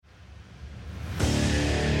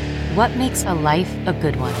What makes a life a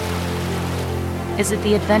good one? Is it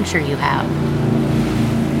the adventure you have?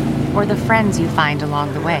 Or the friends you find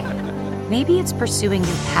along the way? Maybe it's pursuing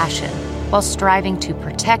your passion while striving to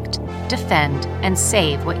protect, defend, and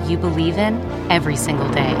save what you believe in every single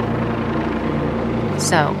day.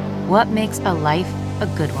 So, what makes a life a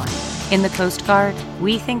good one? In the Coast Guard,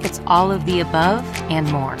 we think it's all of the above and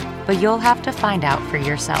more, but you'll have to find out for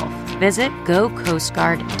yourself. Visit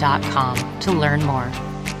gocoastguard.com to learn more.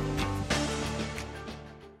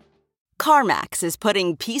 CarMax is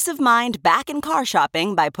putting peace of mind back in car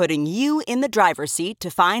shopping by putting you in the driver's seat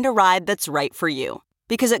to find a ride that's right for you.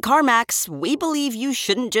 Because at CarMax, we believe you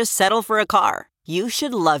shouldn't just settle for a car. You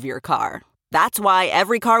should love your car. That's why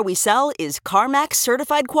every car we sell is CarMax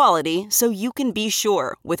certified quality, so you can be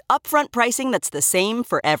sure with upfront pricing that's the same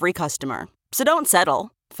for every customer. So don't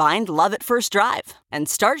settle. Find love at first drive and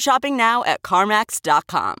start shopping now at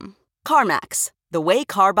CarMax.com. CarMax, the way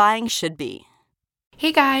car buying should be.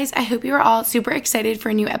 Hey guys, I hope you are all super excited for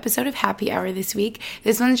a new episode of Happy Hour this week.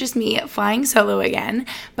 This one's just me flying solo again.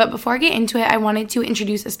 But before I get into it, I wanted to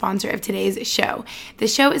introduce a sponsor of today's show.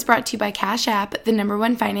 This show is brought to you by Cash App, the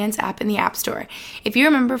 #1 finance app in the App Store. If you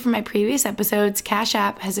remember from my previous episodes, Cash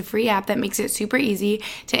App has a free app that makes it super easy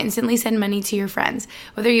to instantly send money to your friends.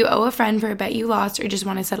 Whether you owe a friend for a bet you lost or just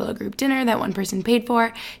want to settle a group dinner that one person paid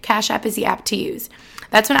for, Cash App is the app to use.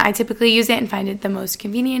 That's when I typically use it and find it the most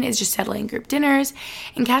convenient, is just settling group dinners.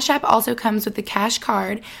 And Cash App also comes with the Cash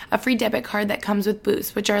Card, a free debit card that comes with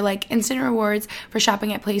Boost, which are like instant rewards for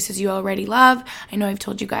shopping at places you already love. I know I've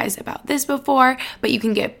told you guys about this before, but you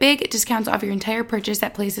can get big discounts off your entire purchase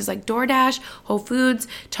at places like DoorDash, Whole Foods,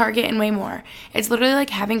 Target, and way more. It's literally like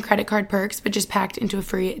having credit card perks, but just packed into a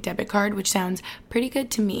free debit card, which sounds pretty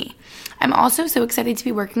good to me. I'm also so excited to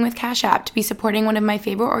be working with Cash App to be supporting one of my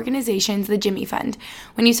favorite organizations, the Jimmy Fund.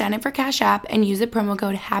 When you sign up for Cash App and use the promo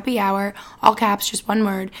code HAPPYHOUR, all caps, just one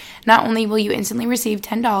word, not only will you instantly receive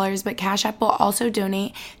 $10, but Cash App will also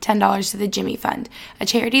donate $10 to the Jimmy Fund, a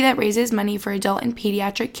charity that raises money for adult and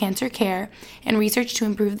pediatric cancer care and research to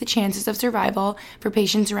improve the chances of survival for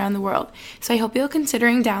patients around the world. So I hope you'll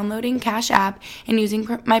considering downloading Cash App and using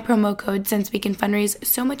my promo code, since we can fundraise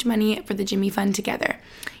so much money for the Jimmy Fund together.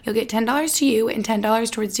 You'll get $10 to you and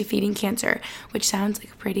 $10 towards defeating cancer, which sounds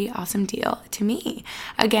like a pretty awesome deal to me.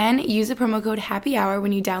 Again, use the promo code HAPPYHOUR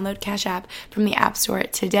when you download Cash App from the App Store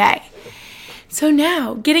today. So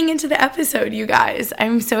now, getting into the episode, you guys.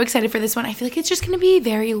 I'm so excited for this one. I feel like it's just going to be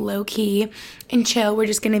very low-key and chill. We're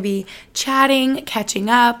just going to be chatting, catching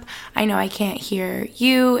up. I know I can't hear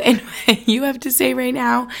you and what you have to say right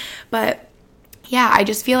now, but yeah, I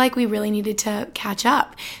just feel like we really needed to catch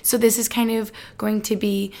up. So this is kind of going to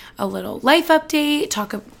be a little life update,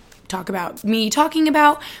 talk about me talking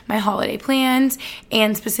about my holiday plans,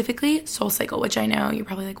 and specifically SoulCycle, which I know you're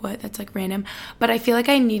probably like, what? That's like random. But I feel like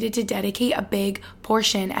I needed to dedicate a big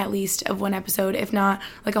portion, at least, of one episode, if not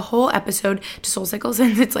like a whole episode, to SoulCycle,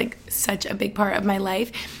 since it's like such a big part of my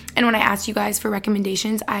life. And when I asked you guys for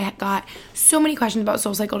recommendations, I got so many questions about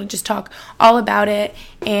SoulCycle to just talk all about it.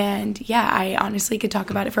 And yeah, I honestly could talk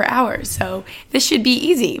about it for hours. So this should be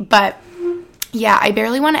easy. But yeah, I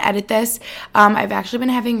barely want to edit this. I've actually been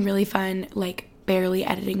having really fun, like barely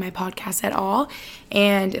editing my podcast at all.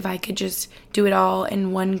 And if I could just do it all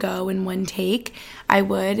in one go, in one take, I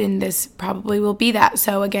would. And this probably will be that.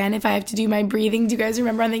 So again, if I have to do my breathing, do you guys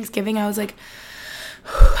remember on Thanksgiving, I was like,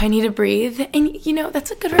 I need to breathe. And, you know, that's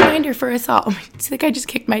a good reminder for us all. It's like I just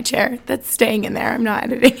kicked my chair. That's staying in there. I'm not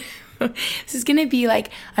editing. This is going to be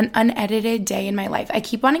like an unedited day in my life. I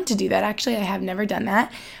keep wanting to do that. Actually, I have never done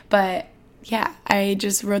that. But yeah, I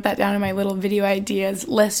just wrote that down in my little video ideas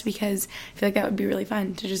list because I feel like that would be really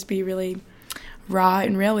fun to just be really raw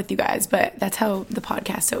and real with you guys. But that's how the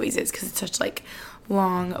podcast always is, because it's such like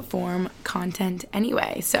long form content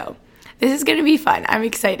anyway. So this is going to be fun. I'm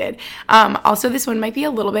excited. Also, this one might be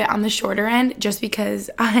a little bit on the shorter end just because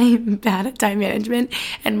I'm bad at time management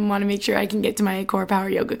and want to make sure I can get to my core power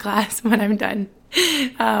yoga class when I'm done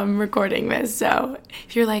recording this. So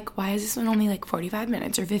if you're like, why is this one only like 45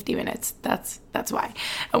 minutes or 50 minutes? That's why,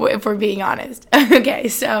 if we're being honest. Okay,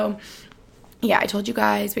 so yeah, I told you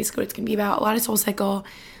guys basically what it's going to be about. A lot of SoulCycle,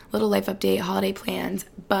 little life update, holiday plans,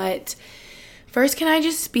 but first, can I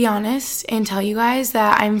just be honest and tell you guys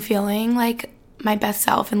that I'm feeling like my best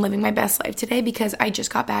self and living my best life today because I just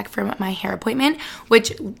got back from my hair appointment,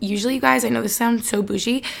 which usually, you guys, I know this sounds so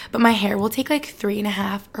bougie, but my hair will take like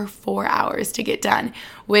 3.5 or 4 hours to get done,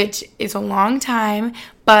 which is a long time.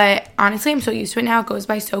 But honestly, I'm so used to it now. It goes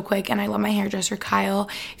by so quick, and I love my hairdresser, Kyle.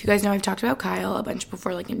 If you guys know, I've talked about Kyle a bunch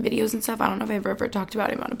before, like in videos and stuff. I don't know if I've ever talked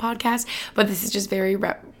about him on a podcast, but this is just very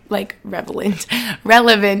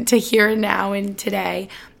relevant to here and now and today,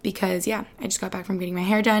 because I just got back from getting my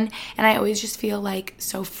hair done, and I always just feel like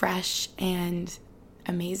so fresh and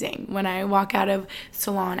amazing when I walk out of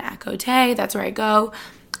Salon at Coté. That's where I go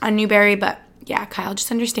on Newberry. But yeah, Kyle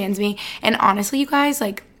just understands me. And honestly, you guys,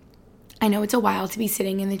 like, I know it's a while to be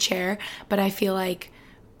sitting in the chair, but I feel like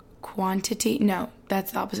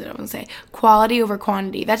that's the opposite. I was gonna say quality over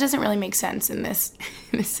quantity. That doesn't really make sense in this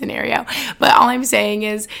scenario. But all I'm saying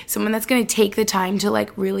is, someone that's gonna take the time to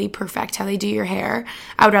like really perfect how they do your hair,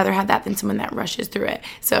 I would rather have that than someone that rushes through it.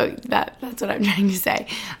 So that's what I'm trying to say.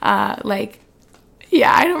 I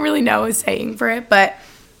don't really know a saying for it, but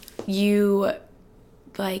you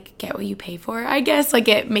like get what you pay for, I guess. Like,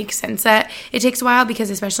 it makes sense that it takes a while, because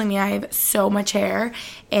especially me, I have so much hair,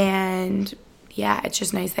 and it's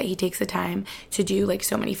just nice that he takes the time to do like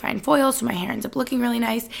so many fine foils, so my hair ends up looking really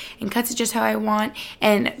nice and cuts it just how I want.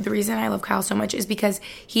 And the reason I love Kyle so much is because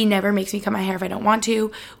he never makes me cut my hair if I don't want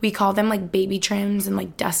to. We call them like baby trims and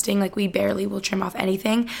like dusting. Like, we barely will trim off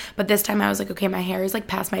anything. But this time I was like, okay, my hair is like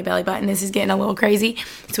past my belly button. This is getting a little crazy.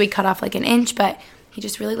 So we cut off like an inch, but he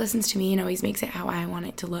just really listens to me and always makes it how I want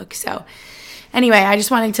it to look. So anyway, I just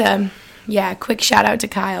wanted to, quick shout out to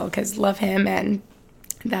Kyle, because love him, and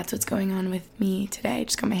that's what's going on with me today.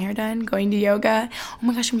 Just got my hair done, going to yoga. Oh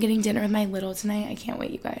my gosh, I'm getting dinner with my little tonight. I can't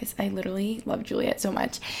wait, you guys. I literally love Juliet so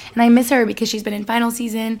much. And I miss her because she's been in finals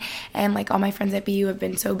season, and like all my friends at BU have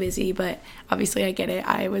been so busy, but obviously I get it.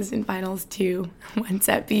 I was in finals too once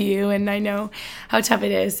at BU, and I know how tough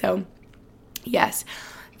it is. So yes.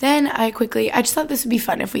 Then I just thought this would be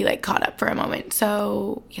fun if we like caught up for a moment.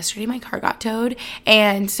 So yesterday my car got towed,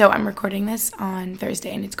 and so I'm recording this on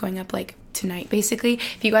Thursday, and it's going up like tonight basically.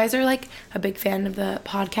 If you guys are like a big fan of the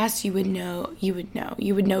podcast, you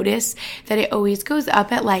would notice that it always goes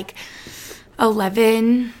up at like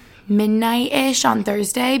 11 midnight-ish on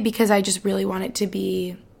Thursday, because I just really want it to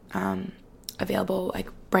be available like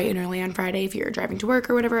bright and early on Friday if you're driving to work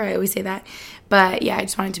or whatever. I always say that. But I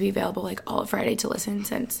just want it to be available like all of Friday to listen,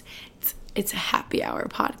 since it's a happy hour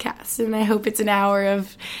podcast, and I hope it's an hour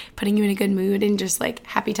of putting you in a good mood and just like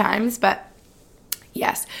happy times. But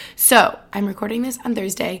yes, so I'm recording this on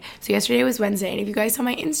Thursday. So yesterday was Wednesday, and if you guys saw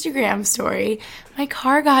my Instagram story, my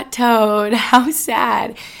car got towed. How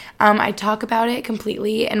sad. I talk about it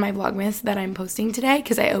completely in my Vlogmas that I'm posting today,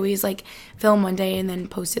 because I always like film one day and then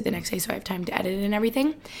post it the next day, so I have time to edit it and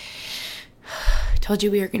everything. Told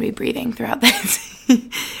you we were going to be breathing throughout this.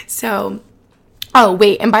 So, oh,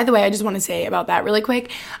 wait, and by the way, I just want to say about that really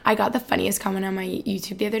quick. I got the funniest comment on my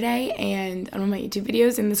YouTube the other day, and on one of my YouTube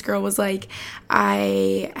videos, and this girl was like,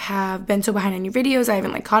 I have been so behind on your videos, I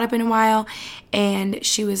haven't like caught up in a while, and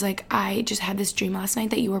she was like, I just had this dream last night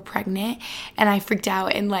that you were pregnant, and I freaked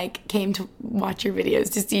out and like came to watch your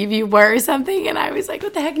videos to see if you were or something, and I was like,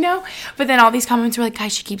 what the heck, no? But then all these comments were like,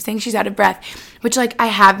 guys, she keeps saying she's out of breath, which like I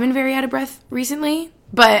have been very out of breath recently,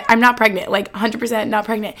 but I'm not pregnant, like 100% not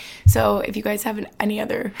pregnant. So if you guys have any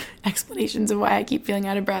other explanations of why I keep feeling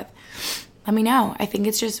out of breath, let me know. I think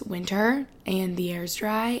it's just winter and the air's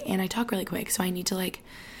dry and I talk really quick, so I need to like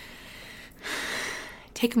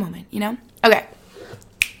take a moment, you know? Okay.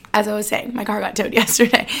 As I was saying, my car got towed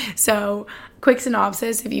yesterday. So quick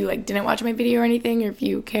synopsis, if you like didn't watch my video or anything, or if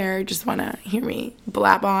you care, just want to hear me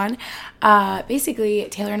blab on. Basically,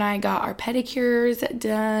 Taylor and I got our pedicures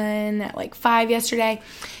done at like 5 yesterday.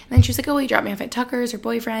 And then she was like, oh, he dropped me off at Tucker's, her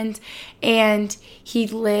boyfriend. And he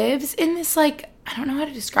lives in this like, I don't know how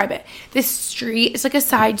to describe it. This street, it's like a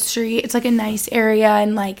side street. It's like a nice area.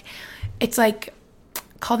 And like, it's like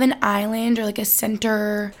called an island or like a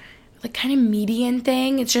center, like kind of median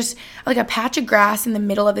thing. It's just like a patch of grass in the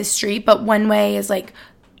middle of the street, but one way is like,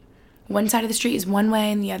 one side of the street is one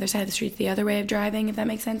way and the other side of the street is the other way of driving, if that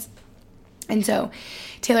makes sense. And so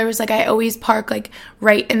Taylor was like, I always park like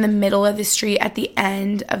right in the middle of the street at the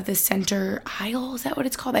end of the center aisle. Is that what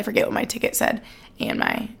it's called? I forget what my ticket said and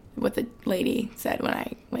what the lady said when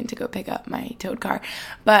I went to go pick up my towed car.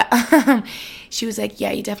 But she was like,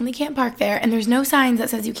 yeah, you definitely can't park there. And there's no signs that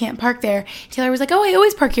says you can't park there. Taylor was like, oh, I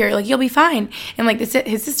always park here. Like, you'll be fine. And like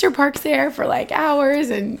his sister parks there for like hours.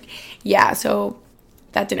 And yeah, so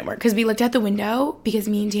that didn't work. Because we looked out the window because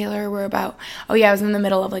me and Taylor were about, I was in the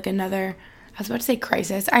middle of like another, I was about to say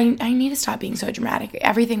crisis. I need to stop being so dramatic.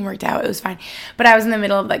 Everything worked out. It was fine. But I was in the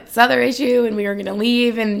middle of like this other issue and we were going to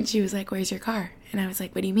leave. And she was like, where's your car? And I was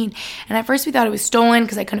like, what do you mean? And at first we thought it was stolen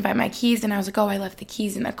because I couldn't find my keys. And I was like, oh, I left the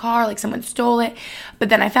keys in the car. Like someone stole it. But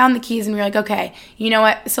then I found the keys and we were like, okay, you know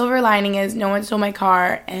what? Silver lining is no one stole my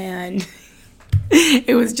car and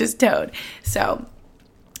it was just towed. So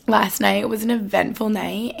last night was an eventful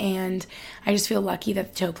night and I just feel lucky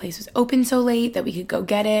that the tow place was open so late that we could go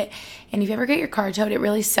get it. And if you ever get your car towed, it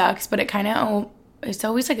really sucks, but it's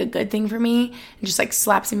always like a good thing for me, and just like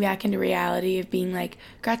slaps me back into reality of being like,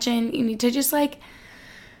 Gretchen, you need to just like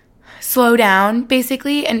slow down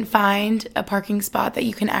basically and find a parking spot that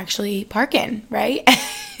you can actually park in, right?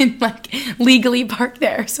 And like legally park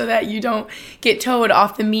there so that you don't get towed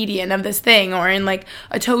off the median of this thing, or in like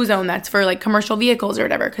a tow zone that's for like commercial vehicles or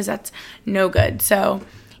whatever, because that's no good. So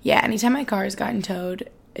yeah, anytime my car has gotten towed,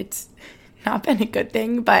 it's not been a good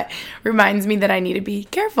thing, but reminds me that I need to be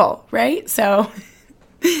careful, right? So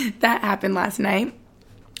that happened last night.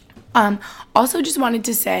 Also just wanted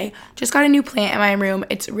to say, just got a new plant in my room.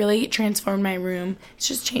 It's really transformed my room. It's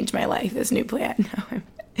just changed my life, this new plant. No,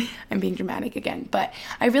 I'm being dramatic again, but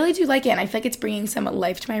I really do like it, and I feel like it's bringing some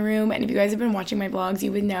life to my room. And if you guys have been watching my vlogs,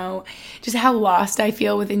 you would know just how lost I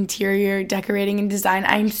feel with interior decorating and design.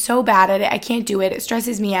 I'm so bad at it. I can't do it. It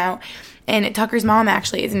stresses me out. And Tucker's mom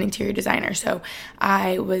actually is an interior designer, so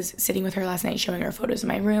I was sitting with her last night showing her photos of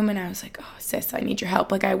my room, and I was like, oh, sis, I need your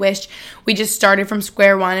help. Like, I wish we just started from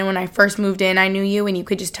square one, and when I first moved in, I knew you, and you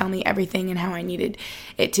could just tell me everything and how I needed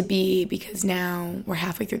it to be, because now we're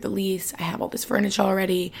halfway through the lease. I have all this furniture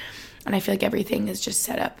already, and I feel like everything is just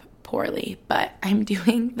set up poorly, but I'm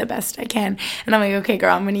doing the best I can. And I'm like, okay,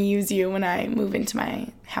 girl, I'm going to use you when I move into my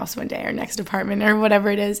house one day, or next apartment, or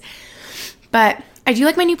whatever it is. But I do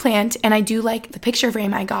like my new plant, and I do like the picture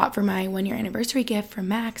frame I got for my 1-year anniversary gift from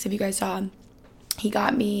Max. If you guys saw, he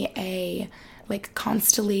got me a like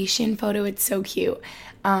constellation photo. It's so cute.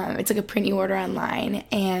 It's like a print you order online,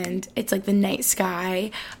 and it's like the night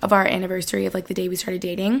sky of our anniversary of like the day we started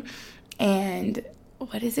dating. And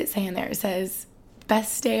what does it say in there? It says,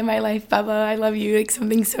 best day of my life, Bubba, I love you, like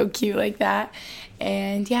something so cute like that.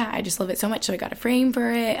 And yeah, I just love it so much. So I got a frame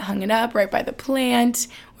for it, hung it up right by the plant.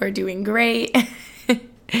 We're doing great.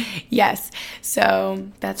 Yes. So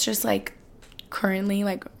that's just like currently,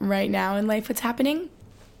 like right now in life, what's happening.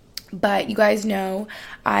 But you guys know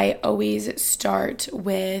I always start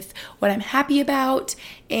with what I'm happy about,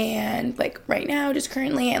 and like right now, just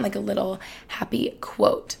currently, and like a little happy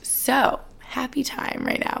quote. So happy time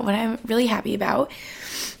right now. What I'm really happy about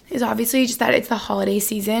is obviously just that it's the holiday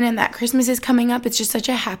season and that Christmas is coming up. It's just such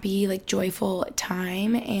a happy, like joyful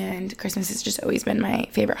time, and Christmas has just always been my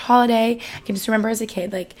favorite holiday. I can just remember as a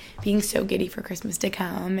kid like being so giddy for Christmas to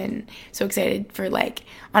come, and so excited for like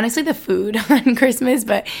honestly the food on Christmas,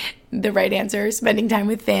 but the right answer, spending time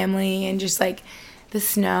with family, and just like the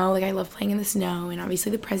snow. Like I love playing in the snow, and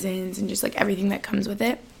obviously the presents and just like everything that comes with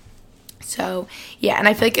it. So yeah, and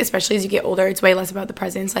I feel like especially as you get older, it's way less about the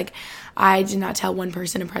presents. Like I did not tell one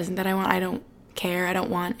person a present that I want. I don't care. I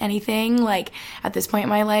don't want anything. Like at this point in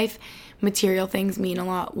my life, material things mean a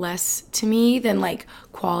lot less to me than like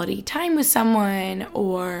quality time with someone,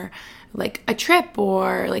 or like a trip,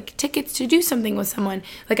 or like tickets to do something with someone.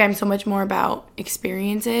 Like I'm so much more about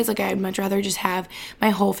experiences. Like I'd much rather just have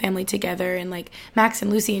my whole family together, and like Max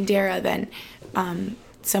and Lucy and Dara than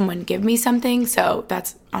someone give me something. So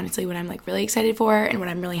that's honestly what I'm like really excited for, and what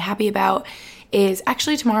I'm really happy about is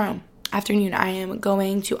actually tomorrow afternoon I am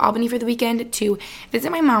going to Albany for the weekend to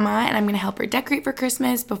visit my mama, and I'm going to help her decorate for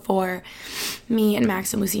Christmas before me and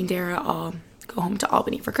Max and Lucy and Dara all go home to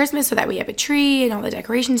Albany for Christmas, so that we have a tree and all the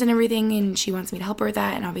decorations and everything, and she wants me to help her with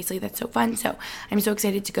that, and obviously that's so fun. So I'm so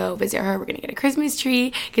excited to go visit her. We're going to get a Christmas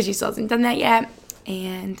tree because she still hasn't done that yet,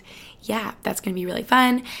 and yeah, that's going to be really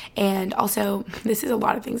fun. And also, this is a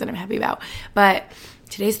lot of things that I'm happy about, but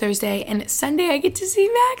today's Thursday, and Sunday I get to see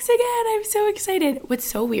Max again. I'm so excited. What's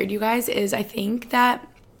so weird, you guys, is I think that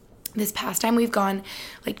this past time we've gone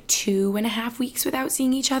like 2.5 weeks without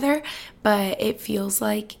seeing each other, but it feels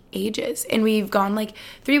like ages. And we've gone like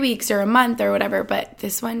 3 weeks or a month or whatever, but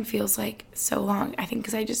this one feels like so long. I think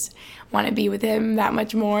because I just want to be with him that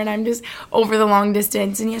much more, and I'm just over the long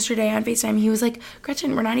distance. And yesterday on FaceTime, he was like,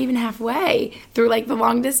 Gretchen, we're not even halfway through like the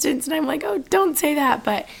long distance. And I'm like, oh, don't say that.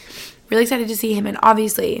 But really excited to see him, and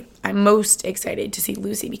obviously I'm most excited to see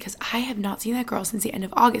Lucy because I have not seen that girl since the end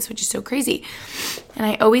of August, which is so crazy. And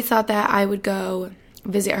I always thought that I would go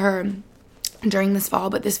visit her during this fall,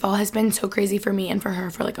 but this fall has been so crazy for me and for her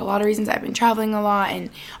for like a lot of reasons. I've been traveling a lot, and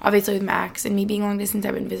obviously with Max and me being long distance,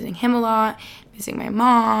 I've been visiting him a lot, visiting my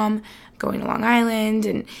mom, going to Long Island,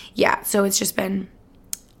 and yeah, so it's just been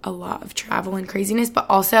a lot of travel and craziness. But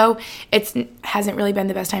also it hasn't really been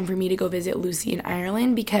the best time for me to go visit Lucy in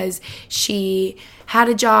Ireland because she had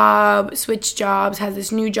a job, switched jobs, has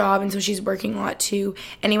this new job, and so she's working a lot too.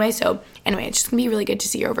 Anyway, it's just gonna be really good to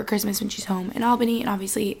see her over Christmas when she's home in Albany, and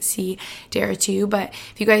obviously see Dara too. But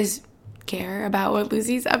if you guys care about what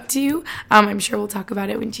Lucy's up to. I'm sure we'll talk about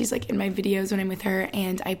it when she's like in my videos when I'm with her,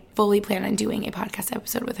 and I fully plan on doing a podcast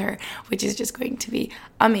episode with her, which is just going to be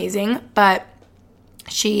amazing. But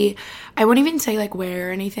I won't even say like where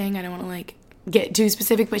or anything. I don't want to like get too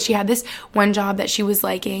specific, but she had this one job that she was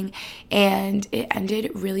liking and it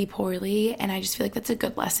ended really poorly, and I just feel like that's a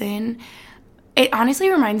good lesson. It honestly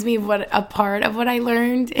reminds me of a part of what I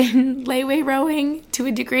learned in layaway rowing to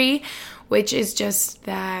a degree, which is just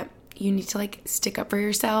that you need to like stick up for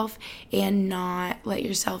yourself and not let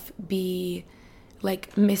yourself be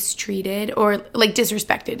like mistreated or like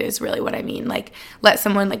disrespected is really what I mean. Like let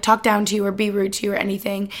someone like talk down to you or be rude to you or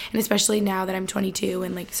anything. And especially now that I'm 22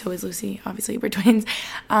 and like so is Lucy, obviously we're twins.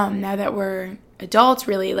 Now that we're adults,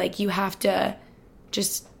 really, like you have to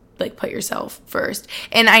just like put yourself first.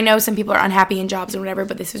 And I know some people are unhappy in jobs and whatever,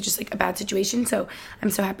 but this was just like a bad situation. So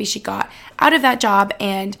I'm so happy she got out of that job.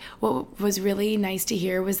 And what was really nice to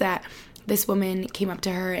hear was that this woman came up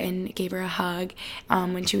to her and gave her a hug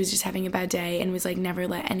when she was just having a bad day and was like, never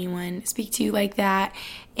let anyone speak to you like that.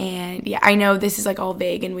 And yeah, I know this is like all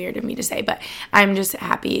vague and weird of me to say, but I'm just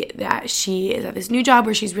happy that she is at this new job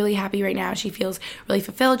where she's really happy right now. She feels really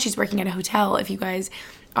fulfilled. She's working at a hotel, if you guys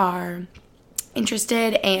are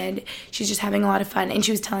interested, and she's just having a lot of fun. And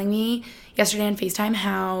she was telling me yesterday on FaceTime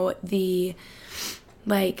how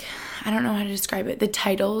like, I don't know how to describe it, the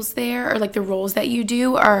titles there or like the roles that you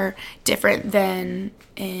do are different than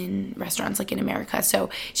in restaurants like in America. So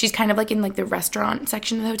she's kind of like in like the restaurant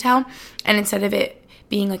section of the hotel, and instead of it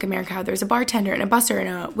being like America, how there's a bartender and a busser and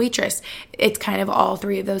a waitress, it's kind of all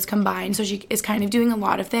three of those combined. So she is kind of doing a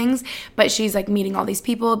lot of things, but she's like meeting all these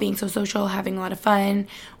people, being so social, having a lot of fun,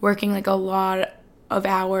 working like a lot of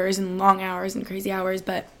hours and long hours and crazy hours,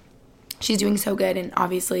 but she's doing so good. And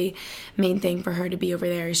obviously main thing for her to be over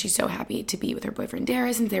there is she's so happy to be with her boyfriend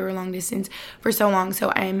Dara since they were long distance for so long.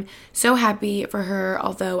 So I'm so happy for her,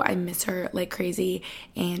 although I miss her like crazy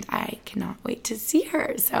and I cannot wait to see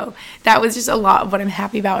her. So that was just a lot of what I'm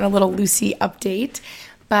happy about and a little Lucy update.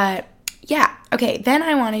 But yeah, okay, then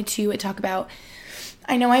I wanted to talk about,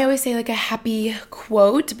 I know I always say like a happy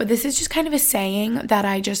quote, but this is just kind of a saying that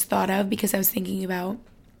I just thought of because I was thinking about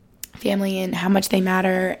family and how much they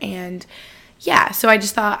matter. And yeah, so I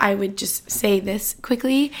just thought I would just say this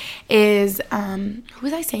quickly is, who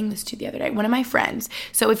was I saying this to the other day? One of my friends.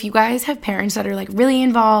 So if you guys have parents that are like really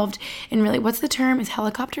involved and really, what's the term? Is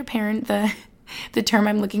helicopter parent the term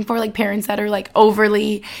I'm looking for? Like parents that are like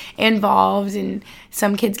overly involved, and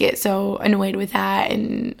some kids get so annoyed with that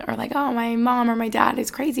and are like, oh, my mom or my dad is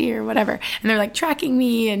crazy or whatever. And they're like tracking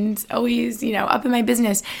me and always, up in my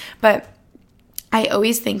business. But I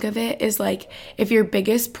always think of it as like, if your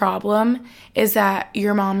biggest problem is that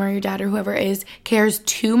your mom or your dad or whoever is cares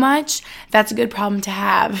too much, that's a good problem to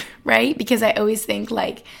have, right? Because I always think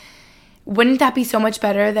like, wouldn't that be so much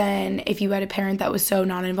better than if you had a parent that was so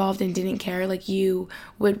not involved and didn't care? Like you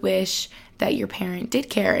would wish that your parent did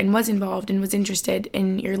care and was involved and was interested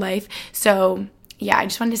in your life. So yeah, I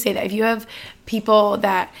just wanted to say that if you have people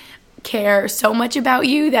that care so much about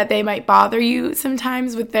you that they might bother you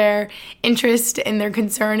sometimes with their interest and their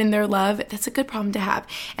concern and their love, that's a good problem to have.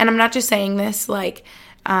 And I'm not just saying this like,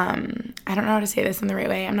 I don't know how to say this in the right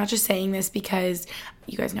way. I'm not just saying this because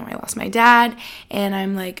you guys know I lost my dad and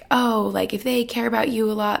I'm like, oh, like if they care about you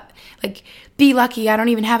a lot, like be lucky I don't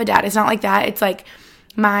even have a dad. It's not like that. It's like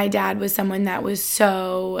my dad was someone that was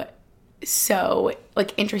so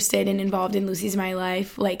like interested and involved in Lucy's my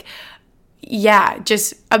life. Like, yeah,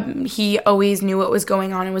 just he always knew what was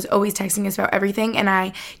going on and was always texting us about everything. And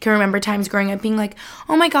I can remember times growing up being like,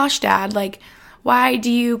 oh my gosh, Dad, like, why do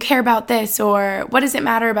you care about this? Or what does it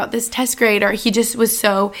matter about this test grade? Or he just was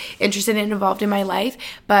so interested and involved in my life.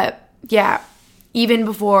 But yeah, even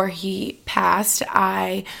before he passed,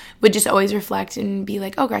 I would just always reflect and be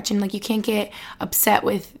like, oh, Gretchen, like you can't get upset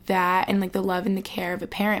with that and like the love and the care of a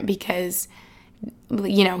parent because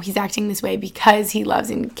he's acting this way because he loves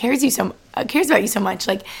and cares about you so much.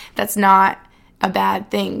 Like that's not a bad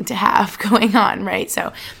thing to have going on, right?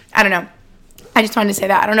 So I don't know. I just wanted to say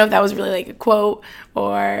that. I don't know if that was really like a quote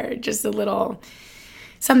or just a little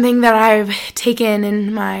something that I've taken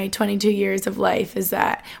in my 22 years of life, is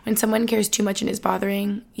that when someone cares too much and is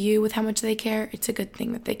bothering you with how much they care, it's a good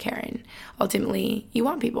thing that they care. And ultimately you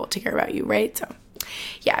want people to care about you, right? So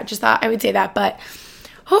yeah, just thought I would say that. But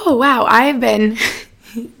oh, wow, I've been,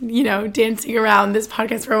 dancing around this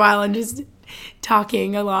podcast for a while and just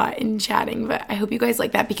talking a lot and chatting. But I hope you guys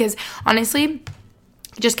like that because honestly,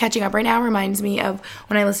 just catching up right now reminds me of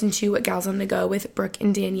when I listened to Gals on the Go with Brooke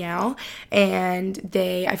and Danielle, and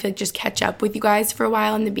I feel like just catch up with you guys for a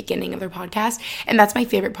while in the beginning of their podcast, and that's my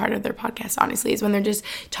favorite part of their podcast, honestly, is when they're just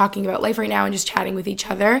talking about life right now and just chatting with each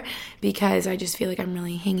other, because I just feel like I'm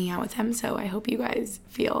really hanging out with them, so I hope you guys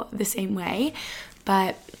feel the same way.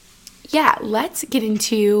 But yeah, let's get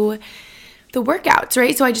into the workouts,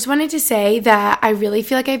 right? So I just wanted to say that I really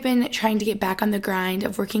feel like I've been trying to get back on the grind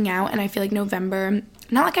of working out, and I feel like November,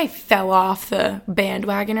 not like I fell off the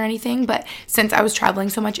bandwagon or anything, but since I was traveling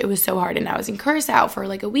so much, it was so hard, and I was in Curacao for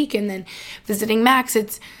like a week and then visiting Max.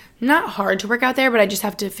 It's not hard to work out there, but I just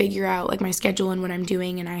have to figure out like my schedule and what I'm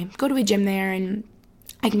doing, and I go to a gym there, and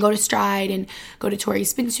I can go to Stride and go to Tori's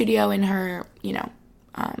spin studio in her,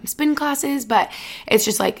 spin classes, but it's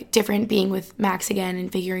just like different being with Max again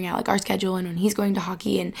and figuring out like our schedule and when he's going to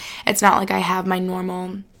hockey, and it's not like I have my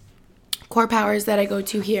normal core powers that I go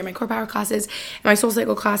to here, my core power classes and my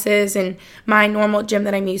SoulCycle classes and my normal gym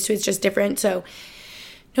that I'm used to. It's just different. So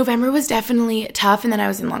November was definitely tough, and then I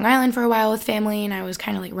was in Long Island for a while with family, and I was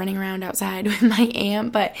kind of like running around outside with my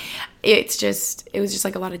aunt, but it was just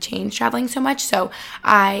like a lot of change traveling so much. So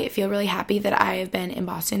I feel really happy that I have been in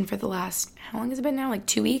Boston for the last, how long has it been now? Like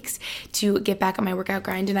 2 weeks, to get back on my workout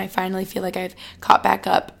grind, and I finally feel like I've caught back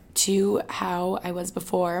up to how I was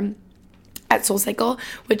before at SoulCycle,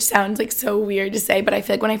 which sounds like so weird to say, but I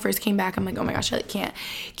feel like when I first came back, I'm like, oh my gosh, I like can't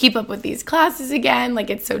keep up with these classes again. Like,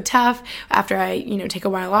 it's so tough after I, take a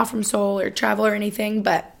while off from Soul or travel or anything,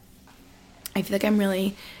 but I feel like I'm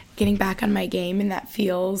really getting back on my game, and that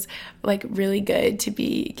feels like really good to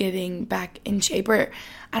be getting back in shape. Or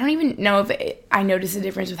I don't even know if I notice a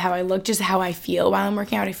difference with how I look, just how I feel while I'm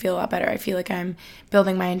working out. I feel a lot better. I feel like I'm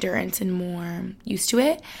building my endurance and more used to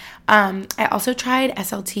it. I also tried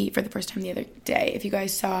SLT for the first time the other day. If you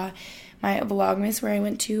guys saw my Vlogmas where I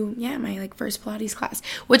went to, my like first Pilates class,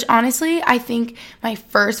 which honestly, I think my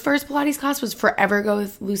first Pilates class was forever ago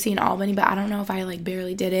with Lucy in Albany, but I don't know if I like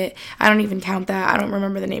barely did it. I don't even count that. I don't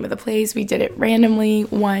remember the name of the place. We did it randomly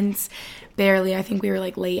once, barely. I think we were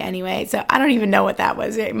like late anyway, so I don't even know what that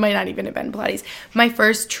was. It might not even have been Pilates. My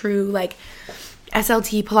first true like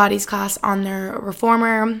SLT Pilates class on their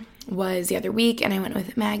Reformer was the other week, and I went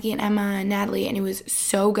with Maggie and Emma and Natalie, and it was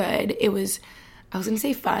so good. It was, I was going to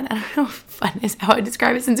say fun. I don't know if fun is how I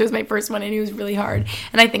describe it, since it was my first one and it was really hard.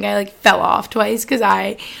 And I think I like fell off twice because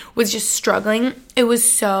I was just struggling. It was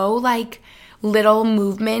so like little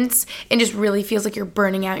movements and just really feels like you're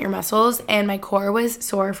burning out your muscles. And my core was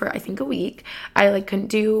sore for I think a week. I like couldn't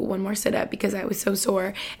do one more sit up because I was so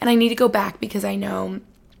sore. And I need to go back because I know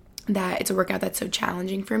that it's a workout that's so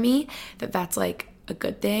challenging for me that's like a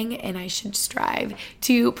good thing, and I should strive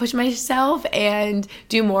to push myself and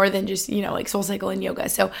do more than just, like SoulCycle and yoga.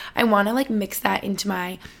 So I want to like mix that into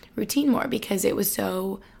my routine more because it was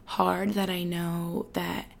so hard that I know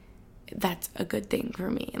that that's a good thing for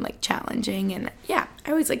me and like challenging. And I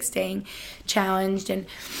always like staying challenged. And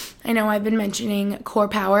I know I've been mentioning Core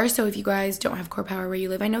Power. So if you guys don't have Core Power where you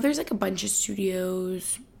live, I know there's like a bunch of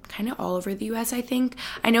studios kind of all over the US, I think.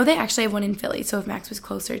 I know they actually have one in Philly, so if Max was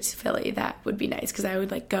closer to Philly, that would be nice because I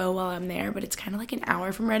would like go while I'm there, but it's kind of like an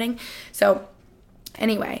hour from Reading. So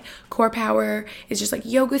anyway, Core Power is just like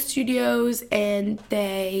yoga studios, and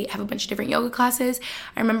they have a bunch of different yoga classes.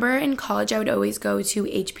 I remember in college I would always go to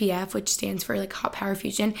HPF, which stands for like Hot Power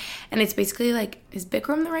Fusion, and it's basically like, is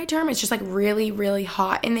Bikram the right term? It's just like really, really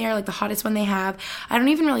hot in there, like the hottest one they have. I don't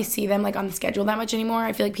even really see them like on the schedule that much anymore.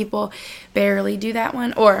 I feel like people barely do that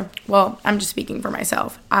one, or, well, I'm just speaking for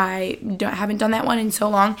myself. I haven't done that one in so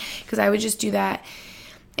long because I would just do that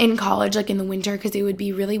in college, like in the winter, because it would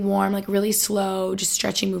be really warm, like really slow, just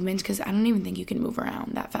stretching movements, because I don't even think you can move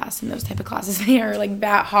around that fast in those type of classes. They are like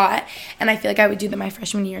that hot, and I feel like I would do them my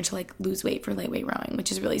freshman year to like lose weight for lightweight rowing,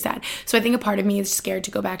 which is really sad. So I think a part of me is scared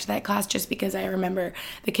to go back to that class just because I remember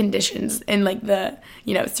the conditions and like the,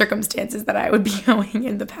 circumstances that I would be going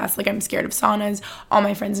in the past. Like, I'm scared of saunas. All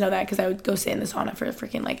my friends know that because I would go sit in the sauna for a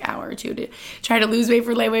freaking like hour or two to try to lose weight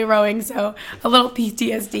for lightweight rowing. So a little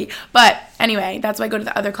PTSD. But anyway, that's why I go to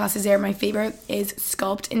the other classes there. My favorite is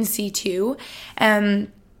Sculpt in C2.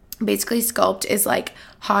 Basically Sculpt is like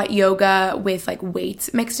hot yoga with like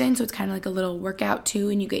weights mixed in, so it's kind of like a little workout too,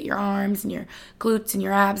 and you get your arms and your glutes and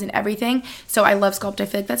your abs and everything. So I love Sculpt. I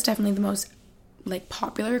feel like that's definitely the most like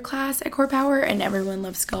popular class at Core Power, and everyone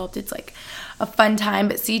loves Sculpt. It's like a fun time,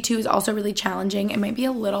 but C2 is also really challenging. It might be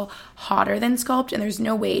a little hotter than Sculpt, and there's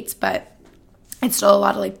no weights, but it's still a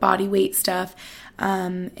lot of like body weight stuff.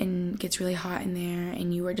 And gets really hot in there,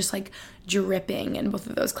 and you are just like dripping in both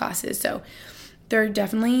of those classes. So they're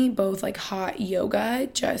definitely both like hot yoga,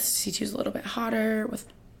 just C2 is a little bit hotter with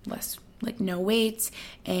less like no weights.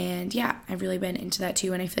 And yeah, I've really been into that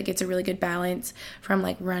too. And I feel like it's a really good balance from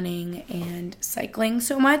like running and cycling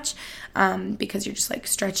so much, because you're just like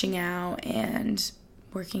stretching out and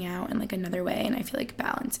working out in like another way. And I feel like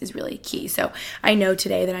balance is really key. So I know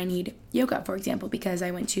today that I need yoga, for example, because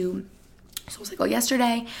I went to SoulCycle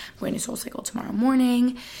yesterday. I'm going to SoulCycle tomorrow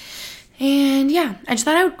morning. And yeah, I just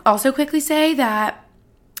thought I would also quickly say that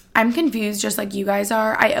I'm confused just like you guys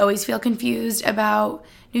are. I always feel confused about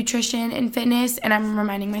nutrition and fitness, and I'm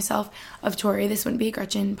reminding myself of Tori. This wouldn't be a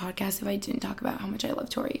Gretchen podcast if I didn't talk about how much I love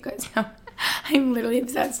Tori. You guys know I'm literally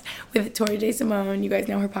obsessed with Tori J. Simone. You guys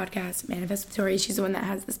know her podcast, Manifest with Tori. She's the one that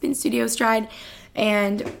has the Spin Studio Stride.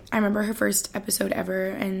 And I remember her first episode ever,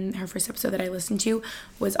 and her first episode that I listened to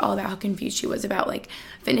was all about how confused she was about like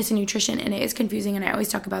fitness and nutrition. And it is confusing, and I always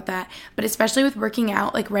talk about that. But especially with working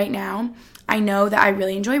out, like right now, I know that I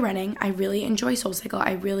really enjoy running. I really enjoy SoulCycle.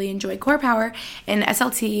 I really enjoy Core Power. And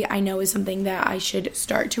SLT, I know, is something that I should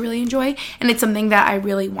start to really enjoy. And it's something that I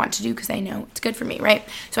really want to do because I know it's good for me, right?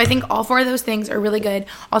 So I think all four of those things are really good.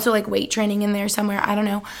 Also like weight training in there somewhere. I don't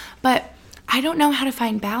know. But I don't know how to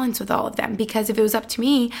find balance with all of them, because if it was up to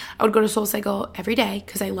me, I would go to SoulCycle every day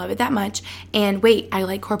because I love it that much. And wait, I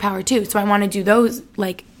like Core Power too. So I want to do those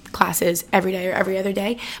like classes every day or every other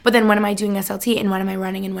day. But then when am I doing SLT, and when am I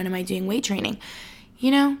running, and when am I doing weight training?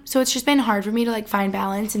 You know? So it's just been hard for me to like find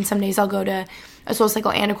balance. And some days I'll go to a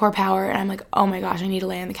SoulCycle and a Core Power, and I'm like, oh my gosh, I need to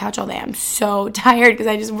lay on the couch all day. I'm so tired because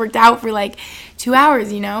I just worked out for like 2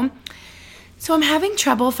 hours, you know? So I'm having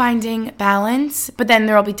trouble finding balance, but then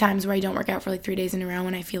there will be times where I don't work out for like 3 days in a row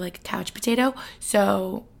when I feel like a couch potato.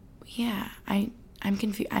 So yeah, I'm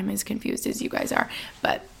confused. I'm as confused as you guys are,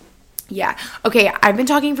 but yeah. Okay, I've been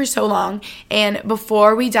talking for so long, and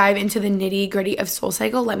before we dive into the nitty-gritty of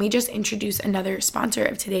SoulCycle, let me just introduce another sponsor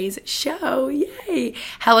of today's show. Yay!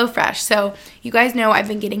 HelloFresh. So you guys know I've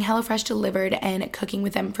been getting HelloFresh delivered and cooking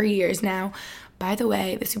with them for years now. By the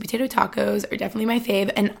way, the sweet potato tacos are definitely my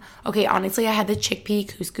fave. And okay, honestly, I had the chickpea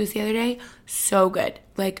couscous the other day. So good.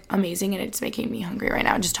 Like amazing. And it's making me hungry right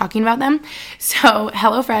now just talking about them. So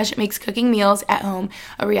HelloFresh makes cooking meals at home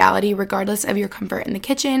a reality regardless of your comfort in the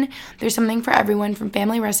kitchen. There's something for everyone, from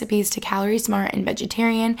family recipes to calorie smart and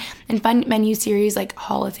vegetarian, and fun menu series like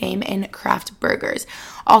Hall of Fame and craft burgers.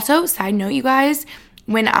 Also, side note, you guys,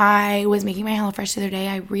 when I was making my HelloFresh the other day,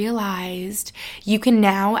 I realized you can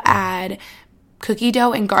now add cookie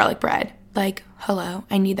dough and garlic bread. Like, hello,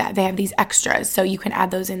 I need that. They have these extras, so you can add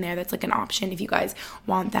those in there. That's like an option if you guys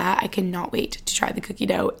want that. I cannot wait to try the cookie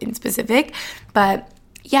dough in specific. But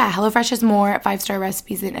yeah, HelloFresh has more 5-star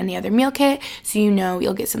recipes than any other meal kit, so you know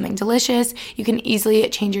you'll get something delicious. You can easily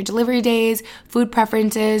change your delivery days, food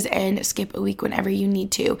preferences, and skip a week whenever you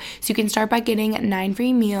need to. So you can start by getting 9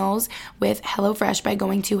 free meals with HelloFresh by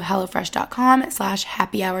going to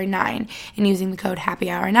HelloFresh.com/happyhour9 and using the code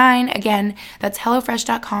happyhour9. Again, that's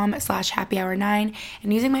HelloFresh.com/happyhour9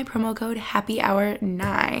 and using my promo code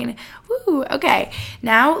happyhour9. Woo! Okay,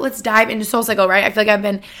 now let's dive into SoulCycle, right? I feel like I've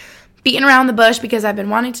been beating around the bush because I've been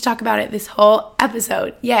wanting to talk about it this whole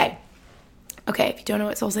episode. Yay. Okay, if you don't know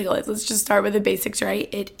what SoulCycle is, let's just start with the basics,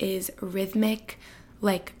 right? It is rhythmic,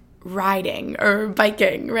 like riding or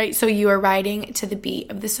biking, right? So you are riding to the beat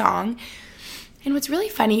of the song. And what's really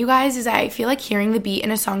funny, you guys, is I feel like hearing the beat in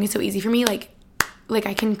a song is so easy for me. Like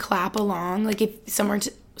I can clap along. Like if someone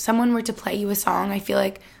were to play you a song, I feel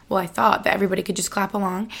like, well, I thought that everybody could just clap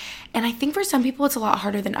along. And I think for some people it's a lot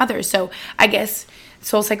harder than others. So I guess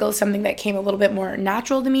SoulCycle is something that came a little bit more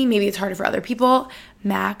natural to me. Maybe it's harder for other people.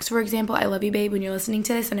 Max, for example, I love you, babe, when you're listening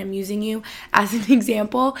to this, and I'm using you as an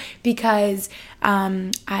example because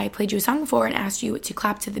I played you a song before and asked you to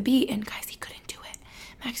clap to the beat, and guys, he couldn't do it.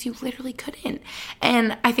 Max, you literally couldn't.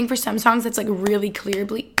 And I think for some songs that's like really clear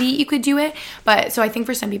beat, you could do it. But so I think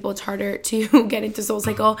for some people it's harder to get into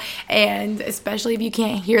SoulCycle, and especially if you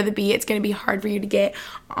can't hear the beat, it's going to be hard for you to get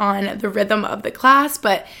on the rhythm of the class.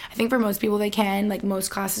 But I think for most people they can. Like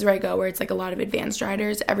most classes where I go, where it's like a lot of advanced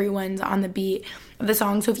riders, everyone's on the beat of the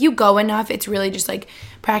song. So if you go enough, it's really just like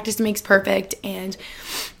practice makes perfect. And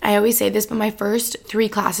I always say this, but my first 3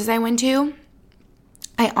 classes I went to,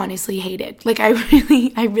 I honestly hated. Like I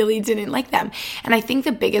really didn't like them. And I think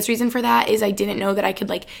the biggest reason for that is I didn't know that I could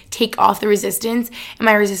like take off the resistance, and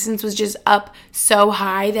my resistance was just up so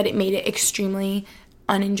high that it made it extremely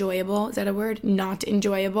unenjoyable. Is that a word? Not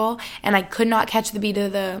enjoyable. And I could not catch the beat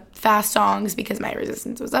of the fast songs because my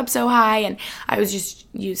resistance was up so high, and I was just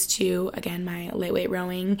used to, again, my lightweight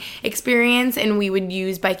rowing experience, and we would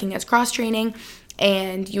use biking as cross training.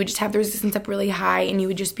 And you would just have the resistance up really high, and you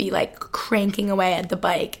would just be like cranking away at the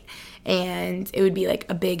bike, and it would be like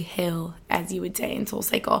a big hill, as you would say in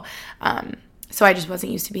SoulCycle. So I just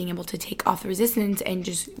wasn't used to being able to take off the resistance and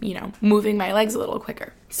just, moving my legs a little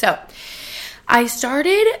quicker. So I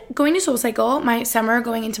started going to SoulCycle my summer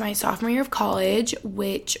going into my sophomore year of college,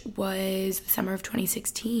 which was the summer of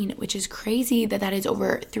 2016, which is crazy that is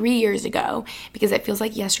over 3 years ago, because it feels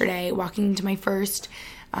like yesterday walking into my first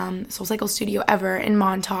SoulCycle studio ever in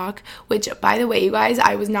Montauk, which, by the way, you guys,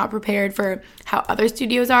 I was not prepared for how other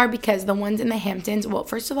studios are, because the ones in the Hamptons, well,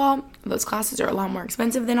 first of all, those classes are a lot more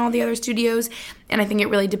expensive than all the other studios, and I think it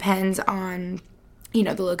really depends on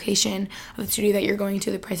the location of the studio that you're going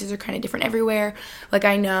to. The prices are kind of different everywhere. Like,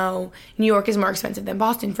 I know New York is more expensive than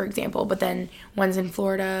Boston, for example, but then ones in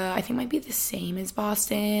Florida, I think, might be the same as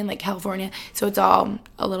Boston, like California. So it's all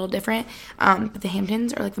a little different. But the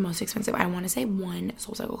Hamptons are, like, the most expensive. I want to say one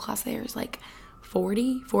SoulCycle class there is, like,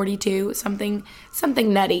 40, 42, something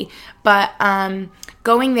nutty. But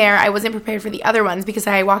going there, I wasn't prepared for the other ones, because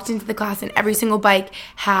I walked into the class and every single bike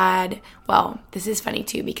had, well, this is funny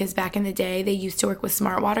too, because back in the day, they used to work with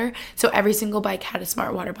Smart Water. So every single bike had a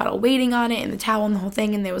Smart Water bottle waiting on it, and the towel and the whole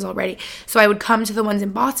thing, and it was all ready. So I would come to the ones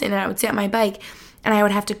in Boston and I would sit on my bike, and I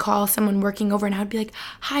would have to call someone working over, and I would be like,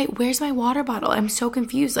 hi, where's my water bottle? I'm so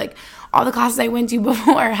confused. Like, all the classes I went to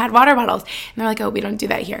before had water bottles. And they're like, oh, we don't do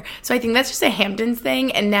that here. So I think that's just a Hamptons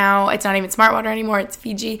thing. And now it's not even Smart Water anymore. It's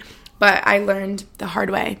Fiji. But I learned the hard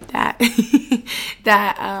way that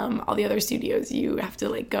all the other studios, you have to,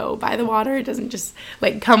 like, go buy the water. It doesn't just,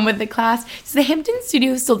 like, come with the class. So the Hamptons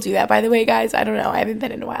studios still do that, by the way, guys. I don't know. I haven't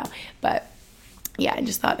been in a while. But yeah, I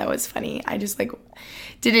just thought that was funny. I just, like,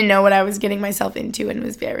 didn't know what I was getting myself into, and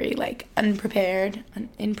was very, like, unprepared.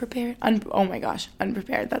 Unprepared.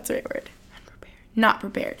 That's the right word. Unprepared. Not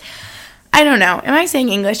prepared. I don't know. Am I saying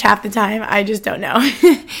English half the time? I just don't know.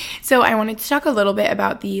 So I wanted to talk a little bit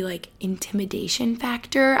about the, like, intimidation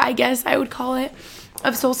factor, I guess I would call it,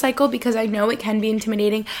 of SoulCycle, because I know it can be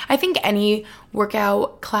intimidating. I think any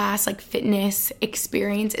workout class, like fitness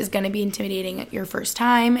experience, is going to be intimidating at your first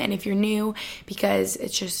time, and if you're new, because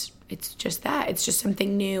it's just that. It's just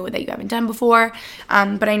something new that you haven't done before.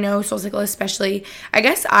 But I know SoulCycle especially, I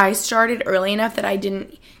guess I started early enough that I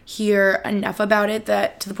didn't hear enough about it,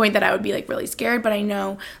 that to the point that I would be, like, really scared. But I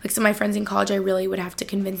know, like, some of my friends in college, I really would have to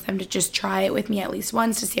convince them to just try it with me at least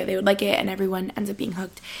once to see how they would like it, and everyone ends up being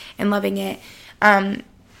hooked and loving it.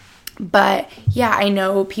 But yeah, I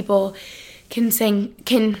know people can think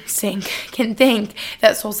that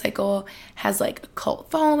SoulCycle has, like, a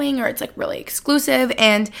cult following, or it's, like, really exclusive.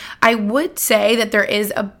 And I would say that there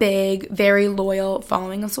is a big, very loyal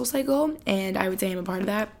following of SoulCycle, and I would say I'm a part of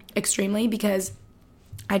that extremely, because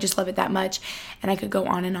I just love it that much, and I could go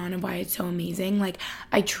on and on of why it's so amazing. Like,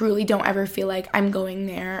 I truly don't ever feel like I'm going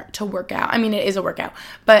there to work out. I mean, it is a workout,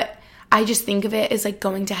 but I just think of it as, like,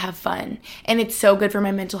 going to have fun, and it's so good for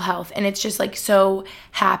my mental health, and it's just, like, so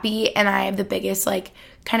happy, and I have the biggest, like,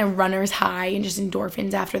 kind of runner's high and just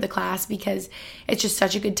endorphins after the class, because it's just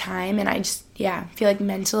such a good time, and I just, feel like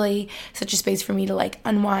mentally such a space for me to, like,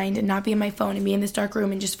 unwind and not be on my phone and be in this dark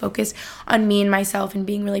room and just focus on me and myself and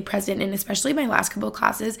being really present. And especially my last couple of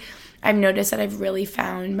classes, I've noticed that I've really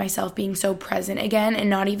found myself being so present again, and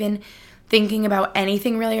not even thinking about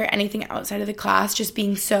anything really, or anything outside of the class, just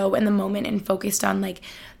being so in the moment and focused on, like,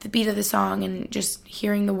 the beat of the song and just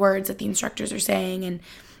hearing the words that the instructors are saying. And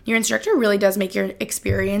your instructor really does make your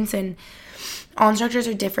experience, and all instructors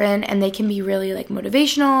are different, and they can be really, like,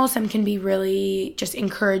 motivational. Some can be really just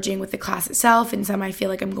encouraging with the class itself, and some I feel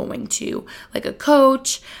like I'm going to, like, a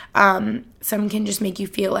coach. Some can just make you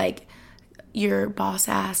feel like your boss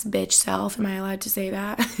ass bitch self. Am I allowed to say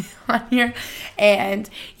that on here? And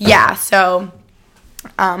yeah, so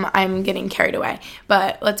I'm getting carried away,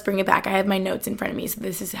 but let's bring it back. I have my notes in front of me, so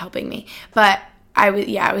this is helping me. But I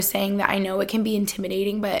was saying that I know it can be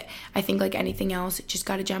intimidating, but I think, like anything else, just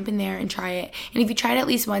got to jump in there and try it. And if you tried it at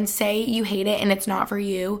least once, say you hate it and it's not for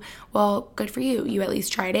you, well, good for you. You at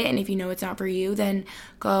least tried it. And if you know it's not for you, then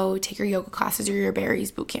go take your yoga classes or your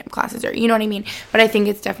berries bootcamp classes, or you know what I mean? But I think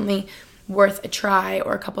it's definitely worth a try,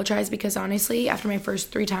 or a couple tries, because honestly, after my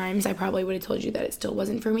first 3 times, I probably would have told you that it still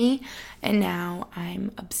wasn't for me, and now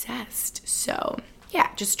I'm obsessed. So yeah,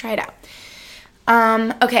 just try it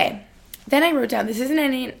out. Okay. Then I wrote down, this isn't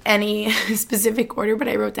any specific order, but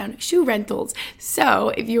I wrote down shoe rentals. So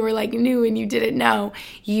if you were, like, new and you didn't know,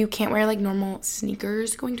 you can't wear, like, normal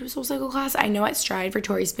sneakers going to a SoulCycle class. I know at Stride for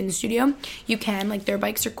Tori Spin Studio, you can. Like, their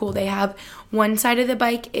bikes are cool. They have one side of the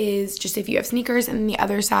bike is just if you have sneakers, and the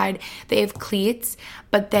other side they have cleats,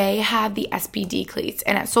 but they have the SBD cleats.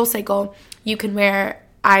 And at SoulCycle, you can wear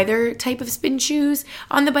either type of spin shoes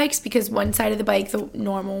on the bikes, because one side of the bike, the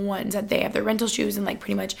normal ones that they have their rental shoes, and like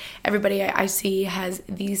pretty much everybody I see has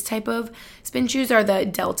these type of spin shoes, are the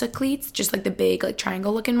Delta cleats, just like the big like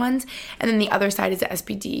triangle looking ones, and then the other side is the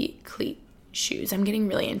SPD cleat shoes. I'm getting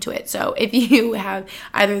really into it. So if you have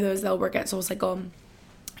either of those, they'll work at SoulCycle.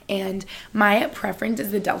 And my preference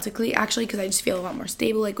is the Delta cleat, actually, because I just feel a lot more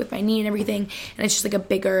stable, like with my knee and everything, and it's just like a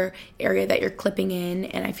bigger area that you're clipping in,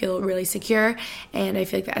 and I feel really secure. And I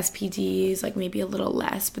feel like the SPD is like maybe a little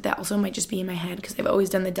less, but that also might just be in my head because I've always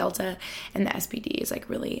done the Delta, and the SPD is like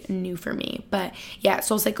really new for me. But yeah,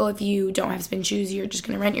 SoulCycle, if you don't have spin shoes, you're just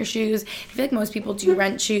gonna rent your shoes. I feel like most people do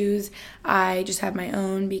rent shoes. I just have my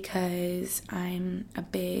own because I'm a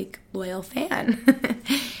big loyal fan.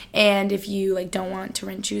 And if you like don't want to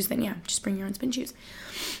rent shoes, then yeah, just bring your own spin shoes.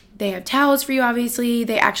 They have towels for you, obviously.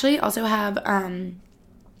 They actually also have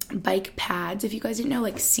bike pads, if you guys didn't know,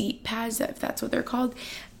 like seat pads, if that's what they're called.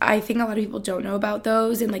 I think a lot of people don't know about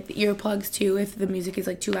those. And like the earplugs too, if the music is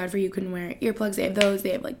like too loud for you, couldn't wear earplugs. They have those.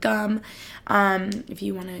 They have like gum, if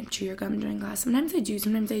you want to chew your gum during class. Sometimes I do,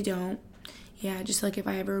 sometimes I don't. Yeah, just like if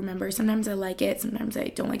I ever remember. Sometimes I like it, sometimes I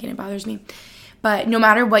don't like it, it bothers me. But no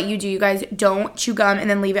matter what you do, you guys, don't chew gum and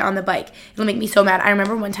then leave it on the bike. It'll make me so mad. I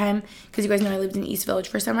remember one time, because you guys know I lived in East Village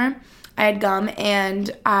for summer, I had gum, and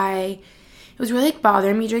it was really like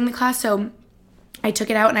bothering me during the class, so I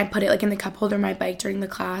took it out and I put it like in the cup holder of my bike during the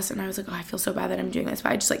class, and I was like, oh, I feel so bad that I'm doing this,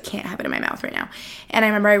 but I just like can't have it in my mouth right now. And I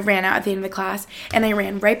remember I ran out at the end of the class, and I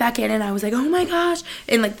ran right back in, and I was like, oh my gosh,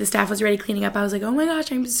 and like the staff was already cleaning up. I was like, oh my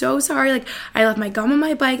gosh, I'm so sorry, like I left my gum on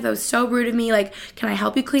my bike, that was so rude of me, like can I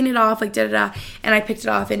help you clean it off, like da-da-da. And I picked it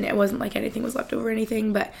off, and it wasn't like anything was left over or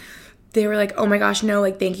anything, but they were like, oh my gosh, no,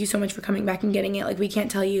 like thank you so much for coming back and getting it, like we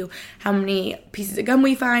can't tell you how many pieces of gum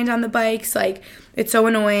we find on the bikes, like it's so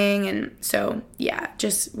annoying. And so yeah,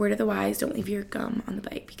 just word of the wise, don't leave your gum on the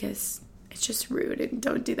bike because it's just rude, and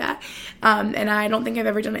don't do that. And I don't think I've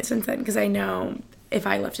ever done it since then, because I know if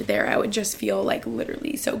I left it there I would just feel like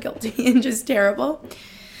literally so guilty and just terrible.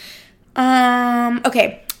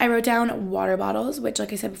 Okay, I wrote down water bottles, which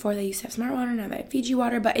like I said before, they used to have Smart Water, now they have Fiji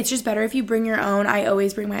water, but it's just better if you bring your own. I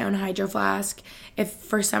always bring my own Hydro Flask. If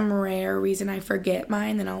for some rare reason I forget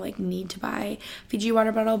mine, then I'll like need to buy Fiji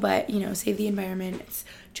water bottle, but you know, save the environment. It's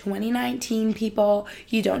 2019, people.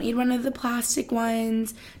 You don't need one of the plastic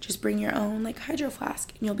ones. Just bring your own like Hydro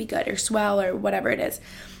Flask and you'll be good, or Swell, or whatever it is.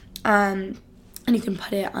 And you can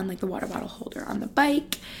put it on like the water bottle holder on the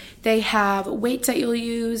bike. They have weights that you'll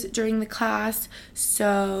use during the class,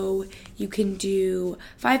 so you can do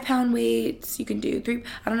 5-pound weights, you can do 3,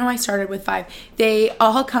 I don't know why I started with 5. They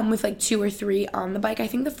all come with like 2 or 3 on the bike. I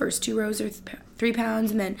think the first 2 rows are 3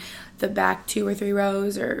 pounds, and then the back 2 or 3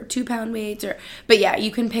 rows are 2-pound weights, but yeah,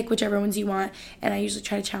 you can pick whichever ones you want, and I usually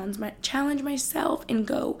try to challenge myself and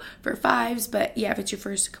go for 5s, but yeah, if it's your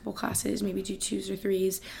first couple classes, maybe do 2s or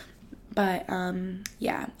 3s. But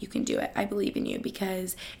yeah, you can do it. I believe in you,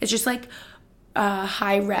 because it's just like a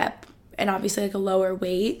high rep and obviously like a lower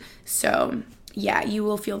weight. So yeah, you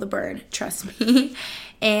will feel the burn, trust me.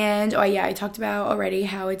 And oh yeah, I talked about already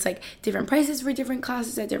how it's like different prices for different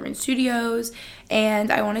classes at different studios.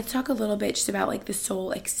 And I wanted to talk a little bit just about like the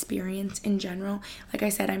Soul experience in general. Like I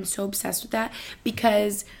said, I'm so obsessed with that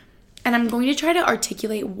because, and I'm going to try to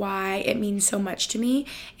articulate why it means so much to me.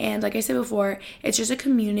 And like I said before, it's just a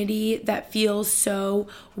community that feels so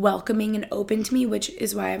welcoming and open to me, which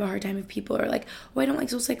is why I have a hard time if people are like, oh, I don't like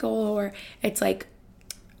SoulCycle, or it's like,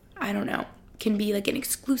 I don't know, can be like an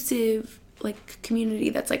exclusive like community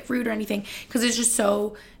that's like rude or anything, because it's just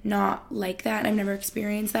so not like that, and I've never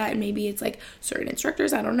experienced that. And maybe it's like certain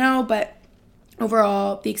instructors, I don't know, but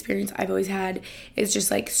overall, the experience I've always had is just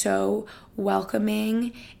like so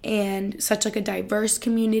welcoming and such like a diverse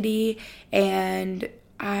community, and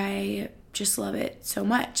I just love it so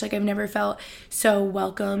much. Like I've never felt so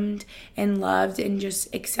welcomed and loved and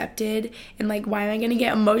just accepted. And like, why am I gonna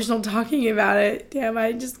get emotional talking about it? Damn,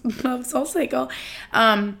 I just love SoulCycle.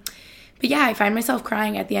 But yeah, I find myself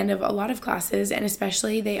crying at the end of a lot of classes, and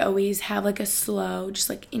especially they always have like a slow, just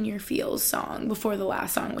like in your feels song before the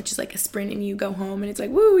last song, which is like a sprint and you go home and it's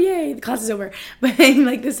like, woo, yay, the class is over. But then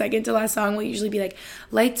like the second to last song will usually be like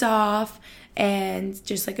lights off and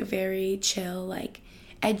just like a very chill, like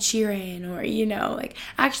Ed Sheeran, or, you know, like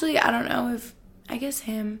actually, I don't know if, I guess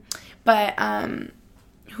him, but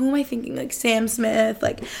who am I thinking? Like Sam Smith,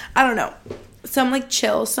 like, I don't know. Some like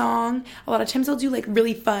chill song. A lot of times I'll do like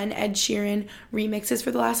really fun Ed Sheeran remixes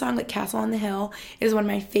for the last song, like Castle on the Hill is one of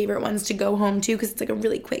my favorite ones to go home to because it's like a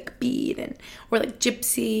really quick beat, and or like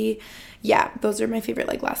Gypsy. Yeah, those are my favorite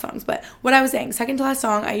like last songs. But what I was saying, second to last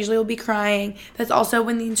song, I usually will be crying. That's also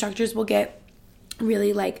when the instructors will get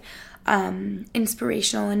really like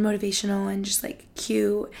inspirational and motivational and just like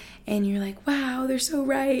cute, and you're like, wow, they're so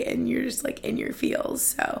right, and you're just like in your feels.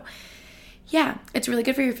 So yeah, it's really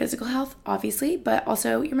good for your physical health, obviously, but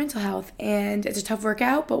also your mental health. And it's a tough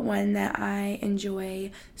workout, but one that I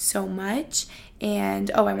enjoy so much.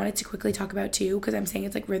 And I wanted to quickly talk about too, because I'm saying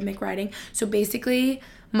it's like rhythmic riding. So basically,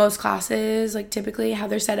 most classes, like typically how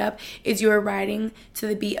they're set up is you're riding to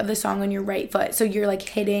the beat of the song on your right foot. So you're like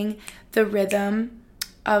hitting the rhythm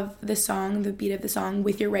of the song, the beat of the song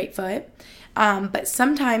with your right foot. But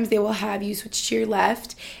sometimes they will have you switch to your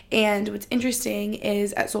left. And what's interesting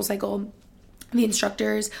is at SoulCycle, the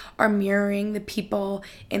instructors are mirroring the people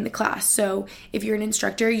in the class. So if you're an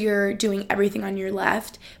instructor, you're doing everything on your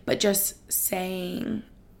left, but just saying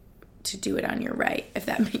to do it on your right, if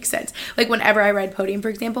that makes sense. Like whenever I ride podium, for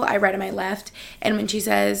example, I ride on my left, and when she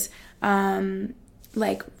says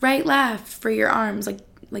like right, left for your arms,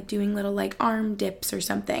 like doing little like arm dips or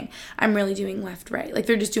something, I'm really doing left, right. Like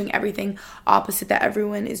they're just doing everything opposite that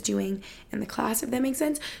everyone is doing in the class, if that makes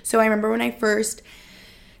sense. So I remember when I first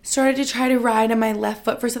started to try to ride on my left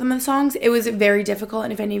foot for some of the songs, it was very difficult.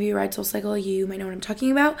 And if any of you ride SoulCycle, you might know what I'm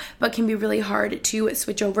talking about, but can be really hard to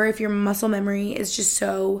switch over if your muscle memory is just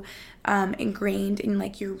so ingrained in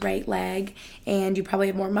like your right leg, and you probably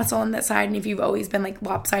have more muscle on that side. And if you've always been like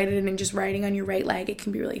lopsided and just riding on your right leg, it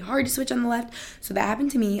can be really hard to switch on the left. So that happened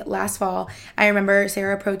to me last fall. I remember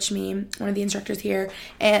Sarah approached me, one of the instructors here,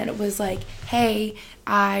 and was like, hey,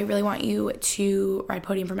 I really want you to ride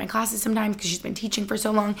podium for my classes sometimes, because she's been teaching for so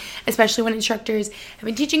long, especially when instructors have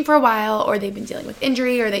been teaching for a while, or they've been dealing with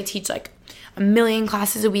injury, or they teach like a million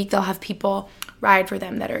classes a week. They'll have people ride for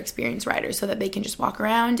them that are experienced riders, so that they can just walk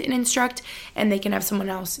around and instruct, and they can have someone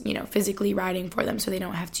else, physically riding for them, so they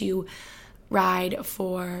don't have to ride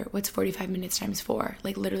for, what's 45 minutes times 4?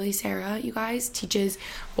 Like literally, Sarah, you guys, teaches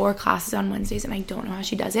 4 classes on Wednesdays, and I don't know how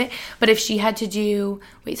she does it. But if she had to do,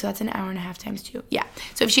 so that's an hour and a half times 2. Yeah.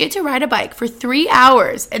 So if she had to ride a bike for 3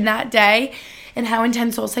 hours in that day, and how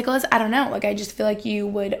intense SoulCycle is, I don't know. Like I just feel like you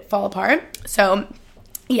would fall apart. So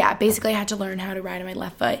yeah, basically I had to learn how to ride on my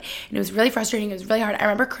left foot, and it was really frustrating. It was really hard. I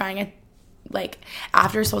remember crying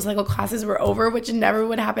after SoulCycle classes were over, which never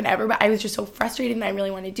would happen ever, but I was just so frustrated and I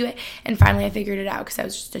really wanted to do it. And finally I figured it out, because I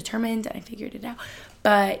was just determined, and I figured it out.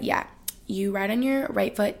 But yeah, you ride on your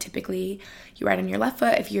right foot. Typically you ride on your left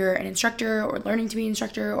foot if you're an instructor or learning to be an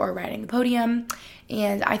instructor or riding the podium.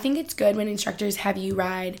 And I think it's good when instructors have you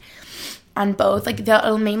ride on both. Like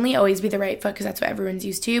it'll mainly always be the right foot, because that's what everyone's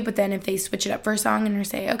used to. But then if they switch it up for a song and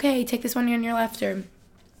say, okay, take this one on your left or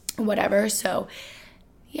whatever. So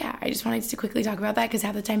yeah, I just wanted to quickly talk about that, because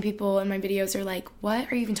half the time people in my videos are like, what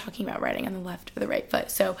are you even talking about, riding on the left or the right foot?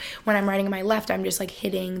 So when I'm riding on my left, I'm just like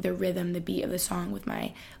hitting the rhythm, the beat of the song with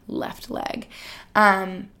my left leg.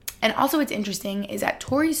 And also what's interesting is at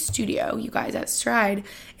Tori's studio, you guys, at Stride,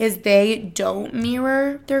 is they don't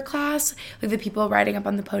mirror their class. Like the people riding up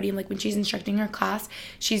on the podium, like when she's instructing her class,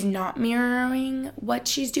 she's not mirroring what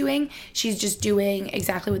she's doing. She's just doing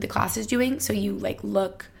exactly what the class is doing. So you like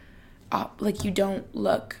look up, like you don't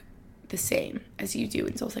look the same as you do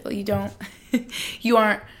in SoulCycle. You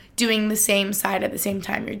aren't doing the same side at the same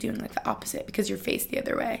time. You're doing like the opposite, because you're faced the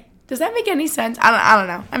other way. Does that make any sense? I don't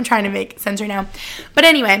know. I'm trying to make sense right now. But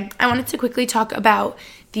anyway, I wanted to quickly talk about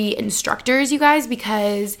the instructors, you guys,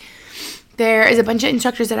 because there is a bunch of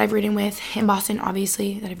instructors that I've ridden with in Boston,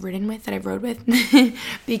 obviously, that I've rode with,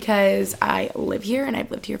 because I live here, and I've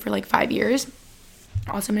lived here for like 5 years.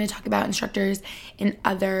 Also, I'm going to talk about instructors in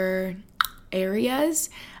other areas.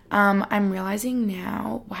 I'm realizing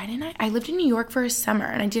now, I lived in New York for a summer,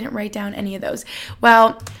 and I didn't write down any of those.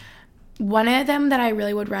 Well, one of them that I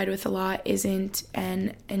really would ride with a lot isn't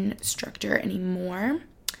an instructor anymore.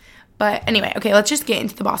 But anyway, okay, let's just get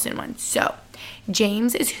into the Boston one. So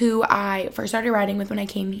James is who I first started riding with when I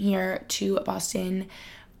came here to Boston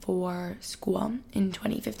for school in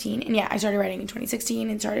 2015. And yeah, I started riding in 2016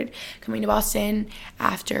 and started coming to Boston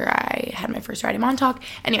after I had my first ride in Montauk.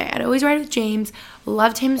 Anyway, I'd always ride with James.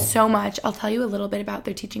 Loved him so much. I'll tell you a little bit about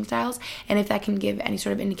their teaching styles, and if that can give any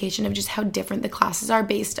sort of indication of just how different the classes are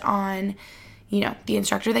based on, the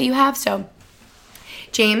instructor that you have. So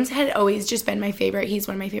James had always just been my favorite. He's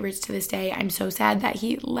one of my favorites to this day. I'm so sad that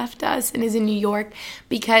he left us and is in New York,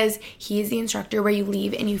 because he is the instructor where you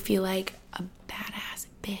leave and you feel like a badass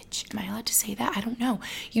bitch. Am I allowed to say that? I don't know.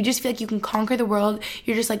 You just feel like you can conquer the world.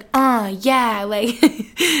 You're just like, yeah, like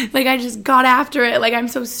I just got after it. Like I'm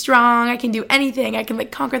so strong. I can do anything. I can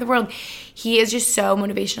like conquer the world. He is just so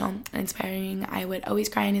motivational and inspiring. I would always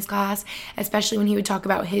cry in his class, especially when he would talk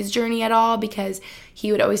about his journey at all, because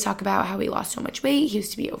he would always talk about how he lost so much weight. He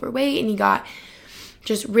used to be overweight, and he got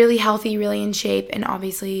just really healthy, really in shape, and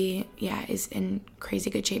obviously, is in crazy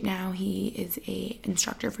good shape now. He is a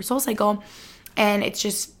instructor for SoulCycle, and it's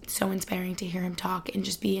just so inspiring to hear him talk and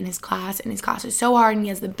just be in his class. And his class is so hard, and he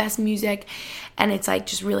has the best music, and it's like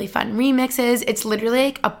just really fun remixes. It's literally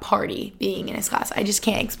like a party being in his class. I just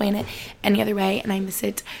can't explain it any other way, and I miss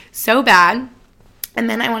it so bad. And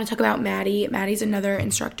then I want to talk about Maddie. Maddie's another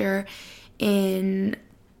instructor in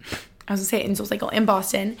SoulCycle in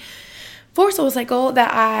Boston for SoulCycle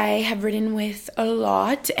that I have ridden with a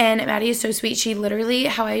lot. And Maddie is so sweet. She literally,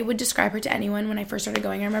 how I would describe her to anyone when I first started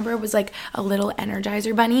going, I remember, was like a little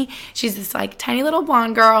Energizer bunny. She's this like tiny little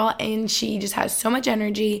blonde girl, and she just has so much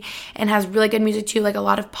energy and has really good music too, like a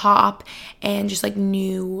lot of pop and just like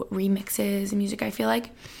new remixes and music, I feel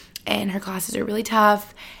like. And her classes are really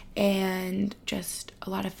tough and just a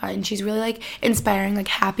lot of fun. She's really like inspiring, like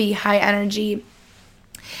happy, high energy.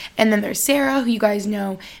 And then there's Sarah, who you guys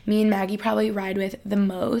know me and Maggie probably ride with the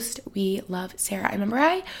most. We love Sarah. I remember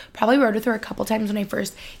I probably rode with her a couple times when I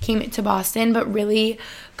first came to Boston, but really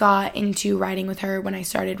got into riding with her when I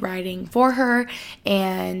started riding for her,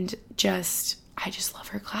 and I just love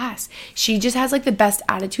her class. She just has like the best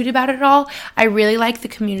attitude about it all. I really like the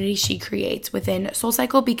community she creates within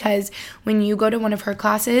SoulCycle, because when you go to one of her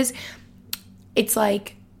classes, it's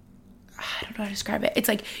like, I don't know how to describe it. It's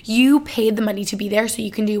like you paid the money to be there, so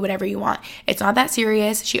you can do whatever you want. It's not that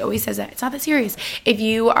serious. She always says that. It's not that serious. If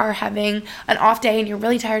you are having an off day and you're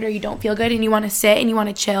really tired or you don't feel good and you want to sit and you want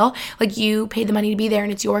to chill, like you paid the money to be there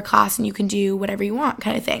and it's your class and you can do whatever you want,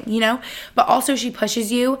 kind of thing, you know? But also she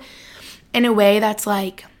pushes you in a way that's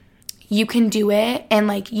like you can do it, and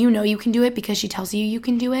like you know you can do it because she tells you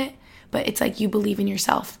can do it. But it's like you believe in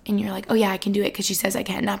yourself and you're like, oh yeah, I can do it because she says I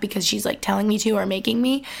can, not because she's like telling me to or making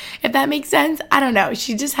me, if that makes sense. I don't know.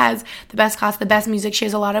 She just has the best class, the best music. She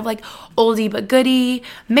has a lot of like oldie but goodie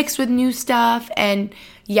mixed with new stuff. And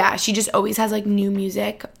yeah, she just always has like new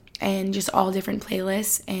music and just all different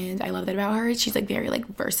playlists, and I love that about her. She's like very like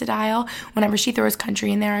versatile. Whenever she throws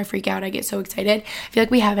country in there, I freak out. I get so excited. I feel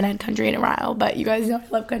like we haven't had country in a while, but you guys know I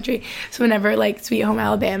love country. So whenever like Sweet Home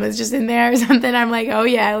Alabama is just in there or something, I'm like, oh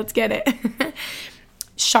yeah, let's get it.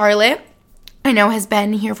 Charlotte, I know, has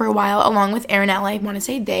been here for a while, along with Erin L. I want to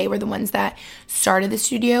say they were the ones that started the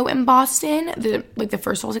studio in Boston, the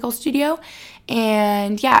first SoulCycle studio.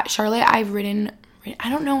 And yeah, Charlotte, I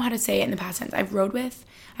don't know how to say it in the past tense.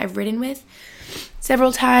 I've ridden with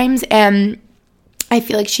several times, and I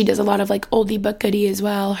feel like she does a lot of like oldie but goodie as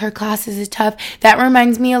well. Her classes is tough. That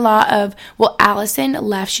reminds me a lot of, well, Allison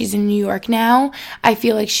left. She's in New York now. I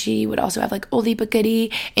feel like she would also have like oldie but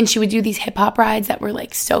goodie, and she would do these hip hop rides that were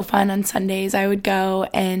like so fun on Sundays. I would go,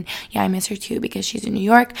 and yeah, I miss her too because she's in New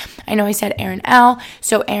York. I know I said Erin L.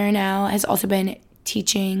 So Erin L. has also been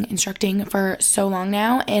instructing for so long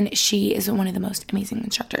now, and she is one of the most amazing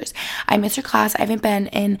instructors. I miss her class. I haven't been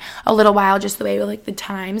in a little while, just the way like the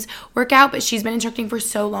times work out, but she's been instructing for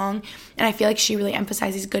so long, and I feel like she really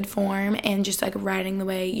emphasizes good form and just like riding the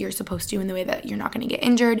way you're supposed to, in the way that you're not going to get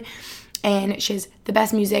injured. And she has the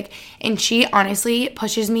best music, and she honestly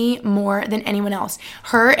pushes me more than anyone else.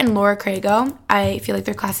 Her and Laura Crago, I feel like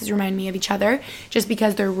their classes remind me of each other just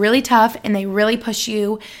because they're really tough and they really push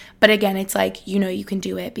you. But again, it's like, you know, you can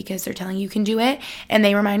do it because they're telling you can do it. And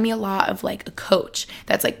they remind me a lot of like a coach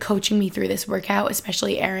that's like coaching me through this workout,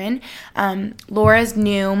 especially Erin. Laura's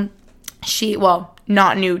new.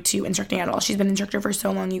 Not new to instructing at all. She's been an instructor for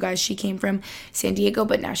so long, you guys. She came from San Diego,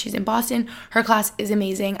 but now she's in Boston. Her class is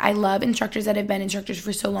amazing. I love instructors that have been instructors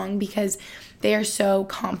for so long because they are so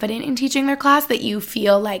confident in teaching their class that you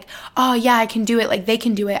feel like, oh yeah, I can do it. Like they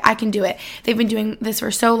can do it. I can do it. They've been doing this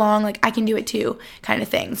for so long. Like I can do it too, kind of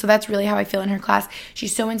thing. So that's really how I feel in her class.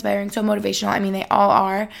 She's so inspiring, so motivational. I mean, they all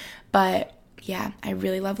are, but yeah, I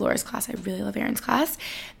really love Laura's class. I really love Erin's class.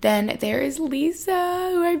 Then there is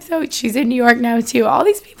Lisa, who she's in New York now too. All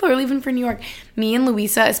these people are leaving for New York. Me and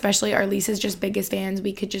Louisa especially are Lisa's just biggest fans.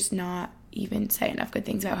 We could just not even say enough good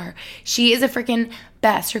things about her. She is a freaking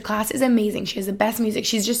best. Her class is amazing. She has the best music.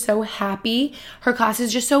 She's just so happy. Her class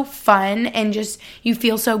is just so fun, and just you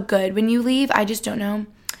feel so good when you leave. I just don't know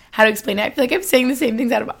how to explain it. I feel like I'm saying the same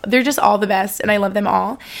things they're just all the best, and I love them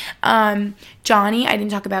all. Johnny, I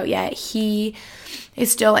didn't talk about yet. He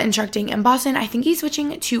is still instructing in Boston. I think he's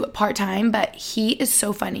switching to part-time, but he is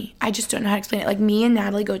so funny. I just don't know how to explain it. Like me and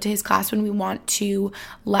Natalie go to his class when we want to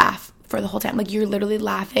laugh for the whole time. Like you're literally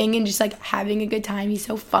laughing and just like having a good time. He's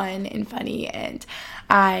so fun and funny, and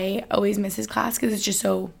I always miss his class because it's just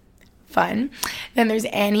so fun. Then there's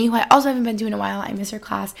Annie, who I also haven't been to in a while. I miss her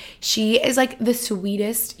class. She is like the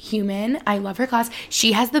sweetest human. I love her class.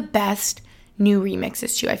 She has the best new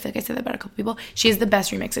remixes too. I feel like I said that about a couple people. She has the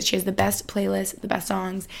best remixes. She has the best playlist, the best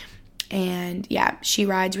songs. And yeah, she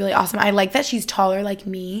rides really awesome. I like that she's taller like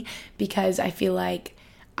me because I feel like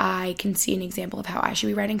I can see an example of how I should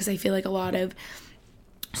be riding, because I feel like a lot of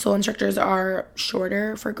soul instructors are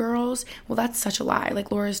shorter for girls. Well, that's such a lie.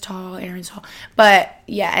 Like Laura's tall, Erin's tall. But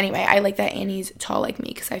yeah, anyway, I like that Annie's tall like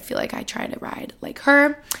me because I feel like I try to ride like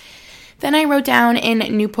her. Then I wrote down in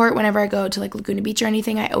Newport, whenever I go to like Laguna Beach or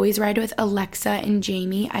anything, I always ride with Alexa and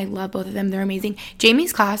Jamie. I love both of them. They're amazing.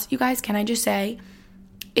 Jamie's class, you guys, can I just say,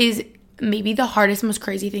 is maybe the hardest, most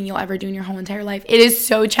crazy thing you'll ever do in your whole entire life. It is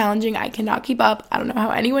so challenging. I cannot keep up. I don't know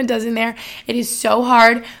how anyone does in there. It is so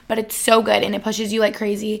hard, but it's so good, and it pushes you like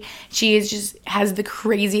crazy. She is just has the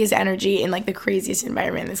craziest energy in like the craziest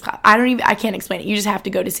environment in this class. I can't explain it. You just have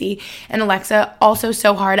to go to see. And Alexa, also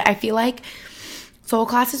so hard. I feel like soul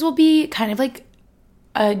classes will be kind of like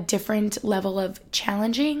a different level of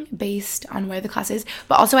challenging based on where the class is.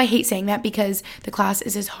 But also I hate saying that because the class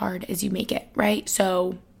is as hard as you make it, right?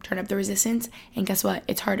 So turn up the resistance, and guess what?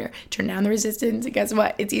 It's harder. Turn down the resistance, and guess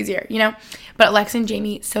what? It's easier, you know? But Alexa and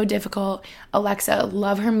Jamie, so difficult. Alexa,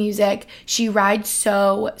 love her music. She rides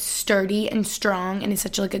so sturdy and strong, and is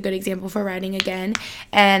such like a good example for riding again.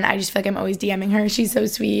 And I just feel like I'm always DMing her. She's so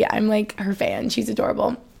sweet. I'm like her fan. She's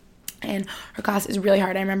adorable. And her class is really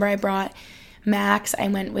hard. I remember I brought Max. I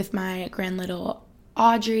went with my grand little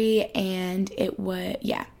Audrey, and it was,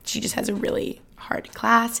 yeah, she just has a really hard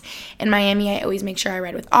class. In Miami, I always make sure I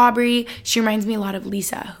ride with Aubrey. She reminds me a lot of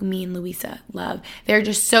Lisa, who me and Louisa love. They're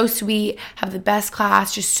just so sweet, have the best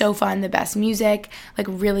class, just so fun, the best music, like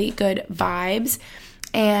really good vibes.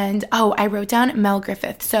 And I wrote down Mel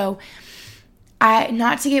Griffith. So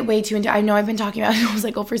not to get way too into, I know I've been talking about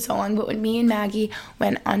SoulCycle for so long, but when me and Maggie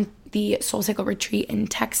went on the SoulCycle retreat in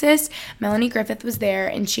Texas, Melanie Griffith was there,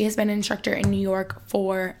 and she has been an instructor in New York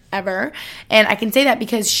forever. And I can say that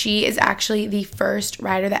because she is actually the first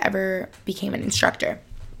rider that ever became an instructor.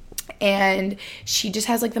 And she just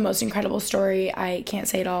has like the most incredible story. I can't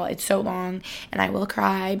say it all. It's so long, and I will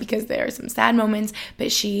cry because there are some sad moments, but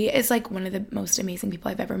she is like one of the most amazing people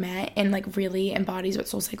I've ever met, and like really embodies what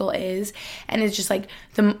SoulCycle is, and is just like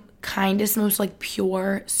the kindest, most like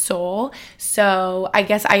pure soul. So I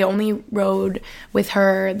guess I only rode with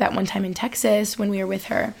her that one time in Texas when we were with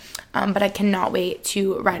her, but I cannot wait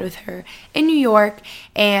to ride with her in New York.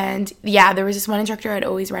 And yeah, there was this one instructor I'd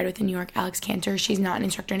always ride with in New York, Alex Cantor. She's not an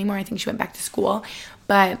instructor anymore. I think she went back to school,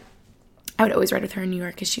 but I would always ride with her in New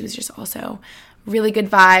York because she was just also really good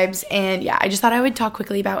vibes. And yeah, I just thought I would talk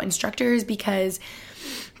quickly about instructors because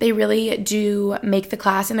they really do make the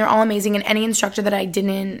class, and they're all amazing. And any instructor that I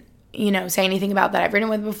didn't say anything about that I've ridden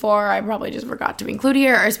with before, I probably just forgot to include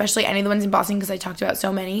here, or especially any of the ones in Boston, because I talked about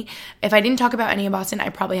so many. If I didn't talk about any in Boston, I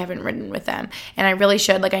probably haven't ridden with them, and I really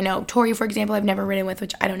should. Like, I know Tori, for example, I've never ridden with,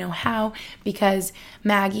 which I don't know how, because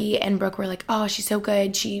Maggie and Brooke were like, oh, she's so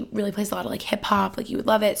good. She really plays a lot of like hip hop, like you would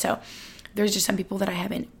love it. So there's just some people that I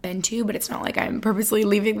haven't been to, but it's not like I'm purposely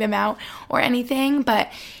leaving them out or anything. But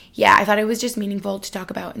yeah, I thought it was just meaningful to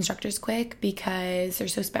talk about instructors quick because they're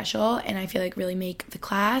so special, and I feel like really make the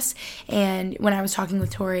class. And when I was talking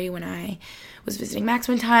with Tori, when I was visiting Max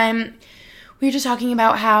one time, we were just talking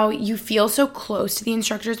about how you feel so close to the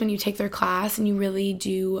instructors when you take their class, and you really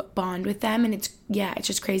do bond with them. And it's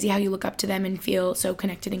just crazy how you look up to them and feel so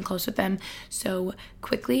connected and close with them so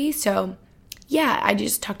quickly. So yeah, I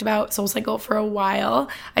just talked about SoulCycle for a while.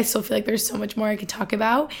 I still feel like there's so much more I could talk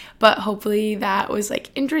about, but hopefully that was like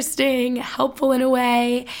interesting, helpful in a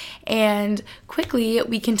way. And quickly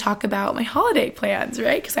we can talk about my holiday plans,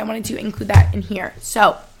 right? Because I wanted to include that in here.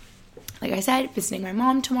 So like I said, visiting my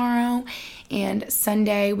mom tomorrow, and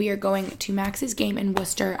Sunday we are going to Max's game in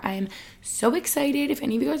Worcester. I am so excited. If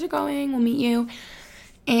any of you guys are going, we'll meet you.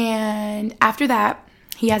 And after that,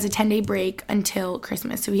 he has a 10-day break until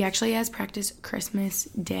Christmas. So he actually has practice Christmas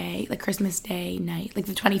Day, like Christmas Day night, like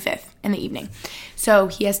the 25th in the evening. So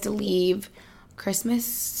he has to leave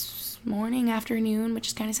Christmas morning, afternoon, which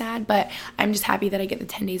is kind of sad. But I'm just happy that I get the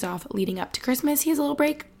 10 days off leading up to Christmas. He has a little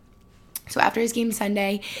break. So after his game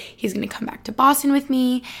Sunday, he's going to come back to Boston with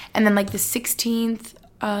me. And then like the 16th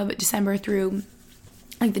of December through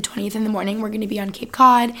like the 20th in the morning, we're going to be on Cape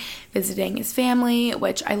Cod visiting his family,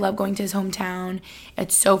 which I love going to his hometown.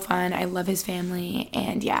 It's so fun. I love his family.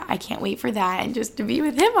 And yeah, I can't wait for that and just to be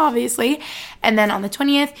with him, obviously. And then on the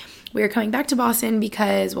 20th, we are coming back to Boston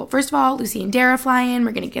because, well, first of all, Lucy and Dara fly in.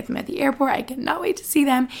 We're going to get them at the airport. I cannot wait to see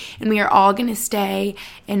them. And we are all going to stay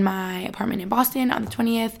in my apartment in Boston on the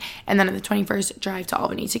 20th. And then on the 21st, drive to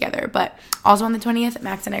Albany together. But also on the 20th,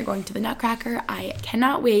 Max and I are going to the Nutcracker. I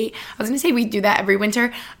cannot wait. I was going to say we do that every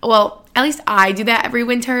winter. Well, at least I do that every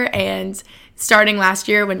winter. And starting last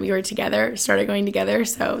year when we were together, started going together.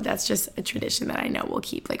 So that's just a tradition that I know we'll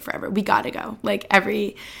keep like forever. We gotta go like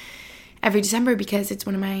every December because it's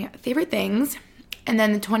one of my favorite things. And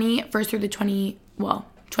then the 21st through the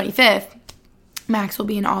 25th, Max will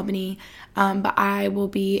be in Albany, but I will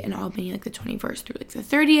be in Albany like the 21st through like the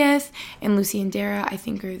 30th, and Lucy and Dara I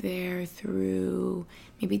think are there through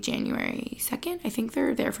maybe January 2nd. I think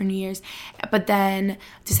they're there for New Year's, but then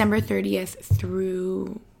December 30th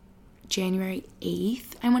through January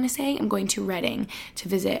 8th, I want to say, I'm going to Reading to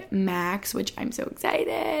visit Max, which I'm so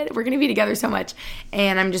excited. We're going to be together so much,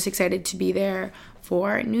 and I'm just excited to be there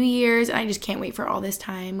for New Year's, and I just can't wait for all this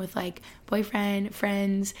time with like boyfriend,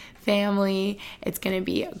 friends, family. It's going to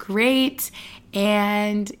be great.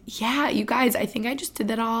 And yeah, you guys, I think I just did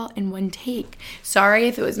that all in one take. Sorry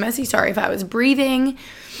if it was messy. Sorry if I was breathing.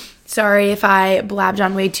 Sorry if I blabbed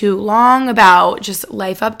on way too long about just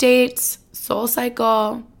life updates, soul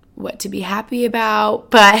cycle, what to be happy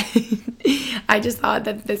about, but I just thought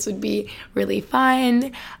that this would be really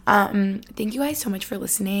fun. Thank you guys so much for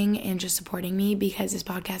listening and just supporting me, because this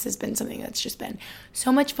podcast has been something that's just been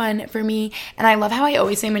so much fun for me. And I love how I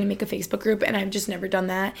always say I'm going to make a Facebook group, and I've just never done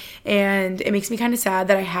that. And it makes me kind of sad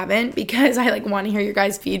that I haven't, because I like want to hear your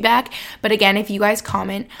guys' feedback. But again, if you guys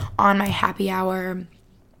comment on my happy hour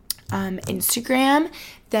Instagram,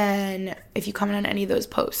 then if you comment on any of those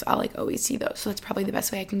posts, I'll like always see those. So that's probably the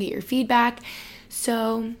best way I can get your feedback.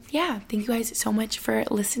 So yeah, thank you guys so much for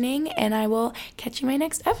listening, and I will catch you in my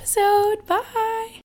next episode. Bye.